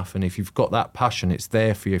desired enough and if you've got that passion, it's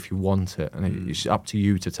there for you if you want it. And it's up to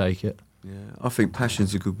you to take it. Yeah, I think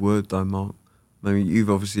passion's a good word though, Mark. I mean, you've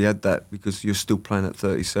obviously had that because you're still playing at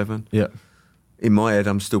 37. Yeah. In my head,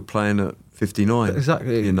 I'm still playing at 59.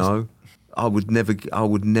 Exactly. You know, I would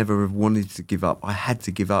never have wanted to give up. I had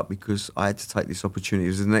to give up because I had to take this opportunity. It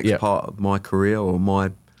was the next part of my career or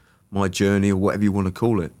my journey or whatever you want to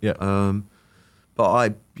call it. Yeah.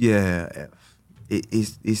 But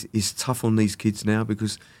it's tough on these kids now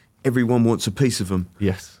because everyone wants a piece of them.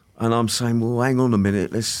 Yes. And I'm saying, well, hang on a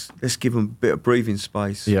minute, let's give them a bit of breathing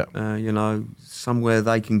space. Yeah. You know, somewhere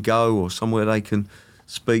they can go or somewhere they can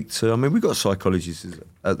speak to. I mean, we've got psychologists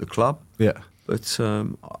at the club. Yeah. But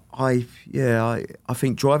I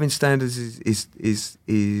think driving standards is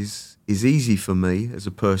easy for me as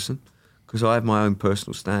a person because I have my own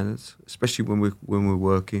personal standards, especially when we're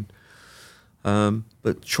working.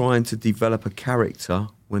 But trying to develop a character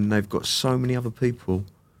when they've got so many other people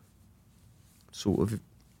sort of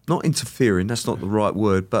not interfering, that's not the right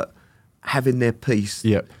word, but having their piece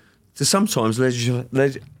to sometimes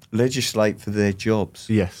legislate for their jobs.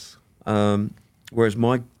 Yes. Whereas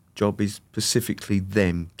my job is specifically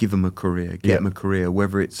them, give them a career, get them a career,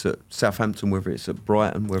 whether it's at Southampton, whether it's at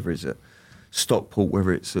Brighton, whether it's at Stockport,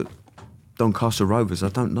 whether it's at Doncaster Rovers, I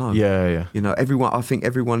don't know. Yeah. You know, I think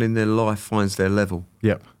everyone in their life finds their level.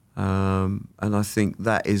 Yep. And I think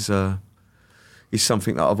that is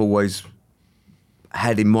something that I've always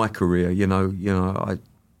had in my career,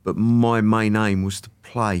 but my main aim was to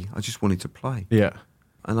play. I just wanted to play. Yeah.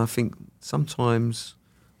 And I think sometimes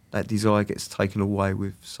that desire gets taken away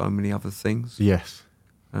with so many other things. Yes.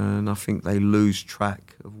 And I think they lose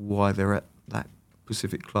track of why they're at that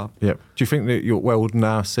specific club. Yep. Do you think that you will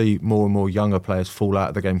now see more and more younger players fall out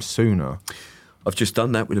of the game sooner? I've just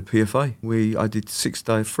done that with the PFA. I did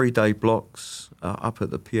 3-day blocks up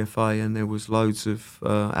at the PFA, and there was loads of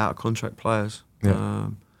out-of-contract players. Yeah.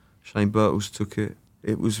 Shane Birtles took it.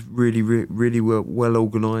 It was really, really well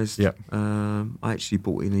organised. Yep. I actually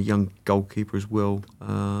brought in a young goalkeeper as well,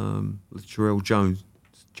 Jarrell Jones,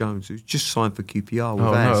 who's just signed for QPR with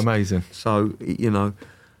Az. Amazing. So,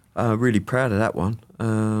 really proud of that one.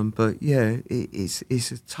 But yeah,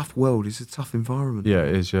 it's a tough world. It's a tough environment. Yeah,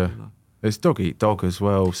 it is, yeah. It's dog eat dog as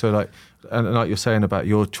well. So like you're saying about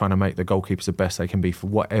you're trying to make the goalkeepers the best they can be for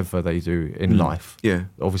whatever they do in life. Yeah.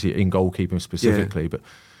 Obviously in goalkeeping specifically, but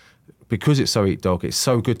because it's so eat dog, it's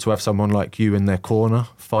so good to have someone like you in their corner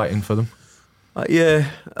fighting for them.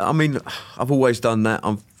 Yeah, I mean, I've always done that.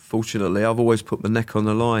 Unfortunately, I've always put my neck on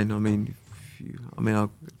the line. I mean,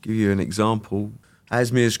 I'll give you an example.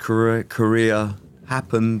 Asmir's career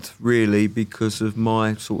happened really because of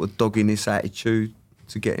my sort of dogginess attitude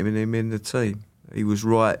to get him in the team. He was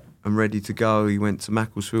right and ready to go. He went to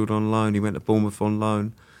Macclesfield on loan. He went to Bournemouth on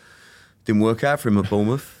loan. Didn't work out for him at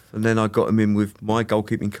Bournemouth. And then I got him in with my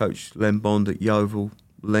goalkeeping coach, Len Bond at Yeovil.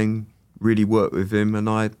 Len really worked with him, and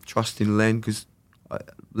I trusted Len because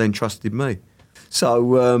Len trusted me.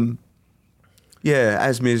 So,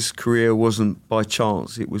 Asmir's career wasn't by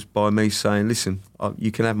chance. It was by me saying, listen,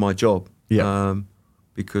 you can have my job. Yeah.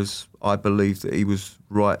 Because I believed that he was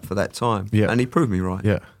right for that time. Yeah. And he proved me right.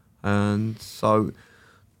 Yeah. And so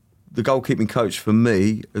the goalkeeping coach for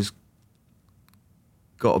me has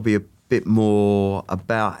got to be a bit more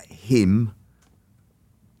about him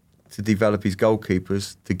to develop his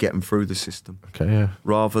goalkeepers to get them through the system. Okay, yeah.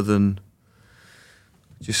 Rather than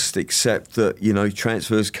just accept that,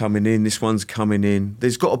 transfers coming in, this one's coming in.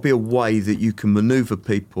 There's got to be a way that you can manoeuvre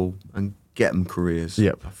people and get them careers,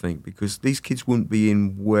 Yep. I think, because these kids wouldn't be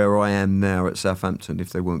in where I am now at Southampton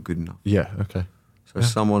if they weren't good enough. Yeah, okay. So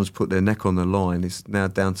someone's put their neck on the line. It's now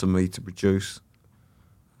down to me to produce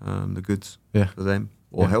the goods for them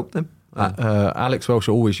or help them. Alex Welsh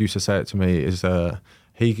always used to say it to me, is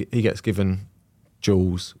he gets given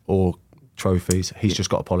jewels or trophies, he's just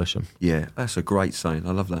got to polish them. Yeah, that's a great saying.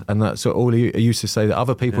 I love that. And that's all he used to say, that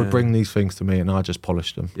other people would bring these things to me and I just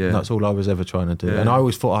polished them. Yeah. And that's all I was ever trying to do. Yeah. And I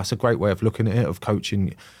always thought that's a great way of looking at it, of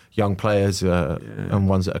coaching young players and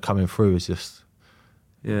ones that are coming through, is just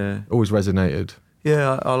always resonated.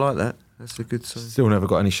 Yeah, I like that. That's a good saying. Still never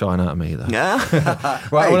got any shine out of me though. Yeah.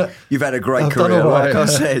 Right, you've had a great career, like I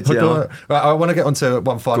said. Right, I want to get on to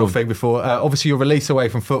one final thing before. Obviously, your release away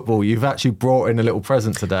from football, you've actually brought in a little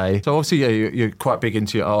present today. So obviously, you're quite big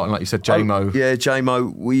into your art, and like you said, JMO.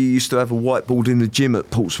 JMO. We used to have a whiteboard in the gym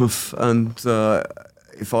at Portsmouth, and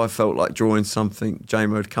if I felt like drawing something,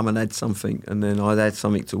 JMO would come and add something, and then I'd add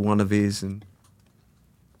something to one of his, and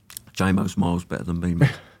JMO's miles better than me,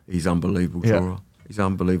 man. He's an unbelievable drawer. He's an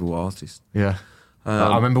unbelievable artist. Yeah.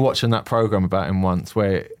 I remember watching that programme about him once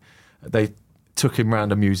where they took him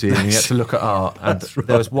round a museum and he had to look at art. And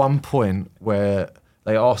there was one point where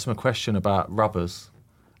they asked him a question about rubbers.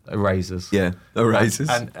 erasers. Yeah, erasers.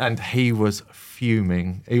 And he was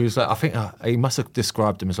fuming. He was like, I think he must have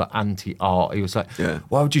described them as like anti-art. He was like,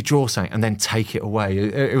 why would you draw something and then take it away?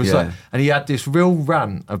 It was like, and he had this real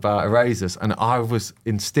rant about erasers, and I was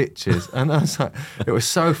in stitches. And I was like, it was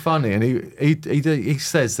so funny. And he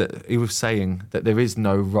says that he was saying that there is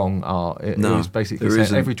no wrong art. He was basically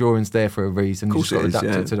saying every drawing's there for a reason. You just got to adapt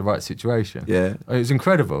it to the right situation. Yeah, it was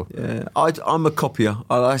incredible. Yeah, I'm a copier.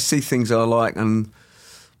 I see things I like, and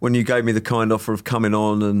when you gave me the kind offer of coming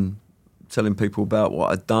on and telling people about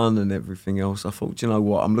what I'd done and everything else, I thought, do you know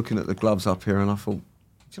what? I'm looking at the gloves up here, and I thought,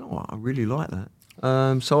 do you know what? I really like that.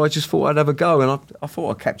 So I just thought I'd have a go, and I thought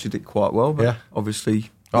I captured it quite well. But obviously,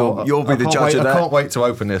 you'll be the judge of that. I can't wait to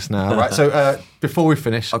open this now. Right. So before we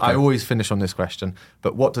finish, I always finish on this question.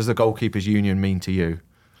 But what does the Goalkeepers Union mean to you?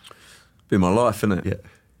 Been my life, isn't it?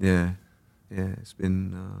 Yeah.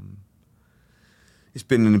 It's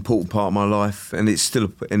been an important part of my life, and it's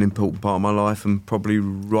still an important part of my life, and probably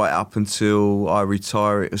right up until I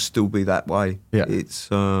retire, it'll still be that way. Yeah. It's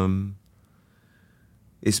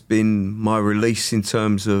been my release in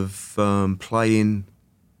terms of playing,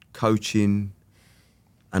 coaching,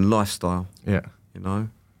 and lifestyle. Yeah. You know,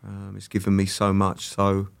 it's given me so much.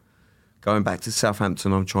 So going back to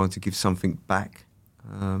Southampton, I'm trying to give something back,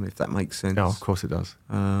 if that makes sense. Oh, of course it does.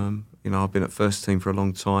 You know, I've been at first team for a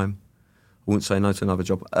long time. I wouldn't say no to another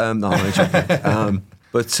job. No, I'm only joking.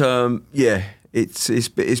 It's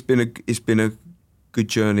been a good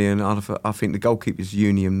journey, and I think the Goalkeepers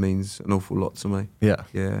Union means an awful lot to me.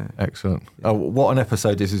 Yeah. Excellent. Oh, what an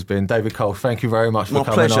episode this has been. David Cole, thank you very much for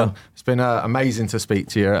coming pleasure. on. It's been amazing to speak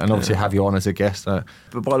to you, and obviously have you on as a guest. But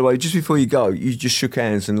by the way, just before you go, you just shook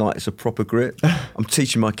hands and like it's a proper grip. I'm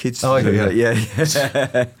teaching my kids to do that.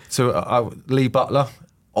 Yeah. So Lee Butler.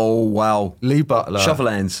 Oh, wow. Lee Butler. Shovel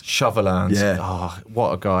hands. Yeah. Oh,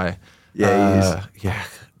 what a guy. Yeah, he is. Yeah.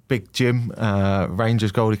 Big Jim,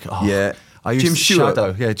 Rangers goalie. Oh, yeah. I used Jim to Stewart.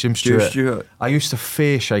 shadow. Yeah, Jim Stewart. I used to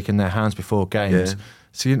fear shaking their hands before games. Yeah.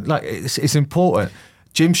 So, it's important.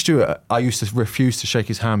 Jim Stewart, I used to refuse to shake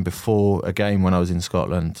his hand before a game when I was in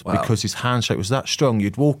Scotland because his handshake was that strong.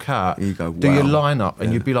 You'd walk out, you go, do your line-up,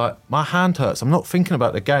 and you'd be like, my hand hurts. I'm not thinking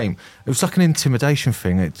about the game. It was like an intimidation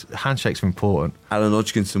thing. Handshakes are important. Alan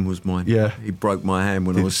Hodgkinson was mine. Yeah. He broke my hand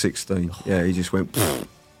when I was 16. Yeah, he just went,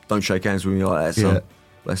 don't shake hands with me like that, son.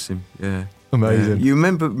 Bless him. Yeah. Amazing. Yeah. You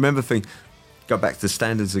remember things. Go back to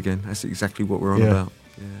standards again. That's exactly what we're on about.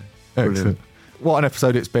 Yeah. Excellent. Brilliant. What an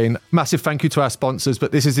episode it's been. Massive thank you to our sponsors,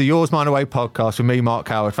 but this is the Yours, Mine Away podcast with me, Mark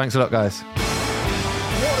Howard. Thanks a lot, guys.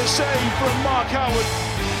 What a save from Mark Howard.